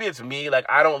 Maybe it's me. Like,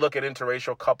 I don't look at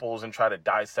interracial couples and try to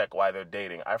dissect why they're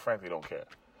dating. I frankly don't care.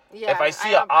 Yeah, if I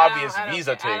see an obvious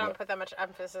visa thing, I don't put that much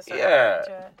emphasis into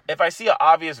it. If I see an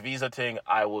obvious visa thing,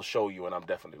 I will show you, and I'm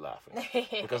definitely laughing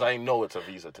because I know it's a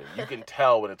visa thing. You can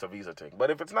tell when it's a visa thing. But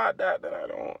if it's not that, then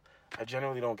I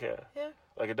generally don't care. Yeah.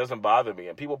 Like, it doesn't bother me,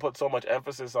 and people put so much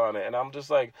emphasis on it, and I'm just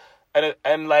like,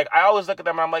 and like I always look at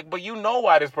them, and I'm like, but you know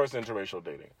why this person interracial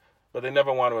dating, but they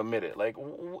never want to admit it. Like,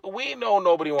 we know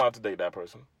nobody wants to date that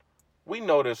person. We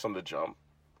know this from the jump.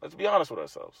 Let's be honest with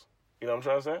ourselves. You know what I'm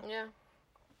trying to say? Yeah.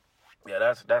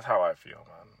 Yeah, that's how I feel,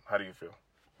 man. How do you feel?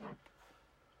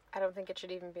 I don't think it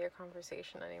should even be a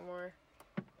conversation anymore.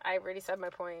 I already said my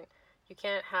point. You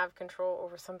can't have control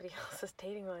over somebody else's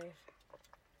dating life.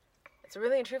 It's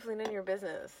really and truthfully none of your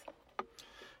business.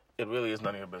 It really is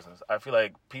none of your business. I feel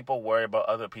like people worry about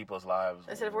other people's lives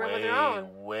instead of worrying about their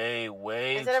own.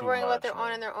 Way instead of worrying much, about their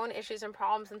own and their own issues and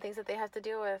problems and things that they have to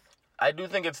deal with. I do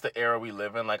think it's the era we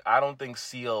live in. Like, I don't think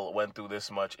Seal went through this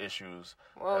much issues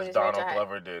as Donald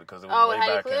Glover did, because it was way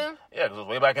back in. Yeah, because it was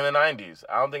way back in the 90s.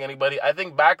 I don't think anybody. I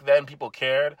think back then people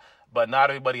cared, but not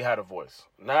everybody had a voice.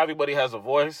 Now everybody has a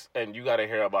voice, and you got to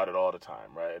hear about it all the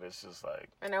time, right? It's just like.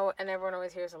 And everyone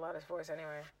always hears the loudest voice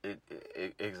anyway.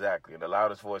 Exactly. The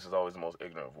loudest voice is always the most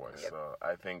ignorant voice. Yep. So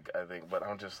I think, but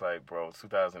I'm just like, bro, it's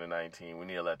 2019. We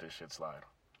need to let this shit slide.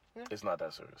 Yeah. It's not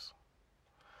that serious.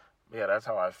 Yeah, that's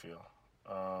how I feel.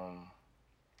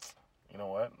 You know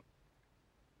what?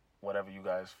 Whatever you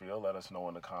guys feel, let us know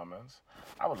in the comments.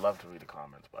 I would love to read the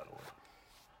comments, by the way.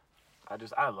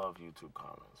 I love YouTube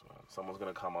comments, man. Someone's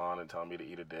gonna come on and tell me to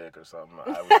eat a dick or something.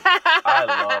 I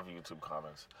love YouTube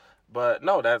comments. But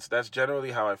no, that's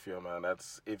generally how I feel, man.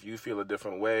 That's, if you feel a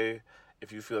different way,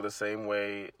 if you feel the same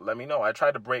way, let me know. I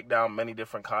tried to break down many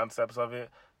different concepts of it,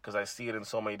 because I see it in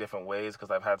so many different ways, because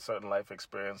I've had certain life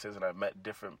experiences and I've met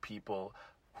different people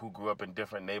who grew up in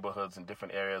different neighborhoods and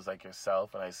different areas like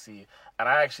yourself, and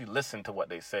I actually listen to what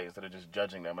they say instead of just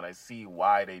judging them, and I see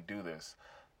why they do this.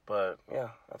 But yeah,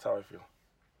 that's how I feel.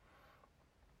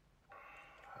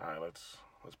 All right, let's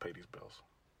pay these bills.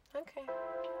 Okay.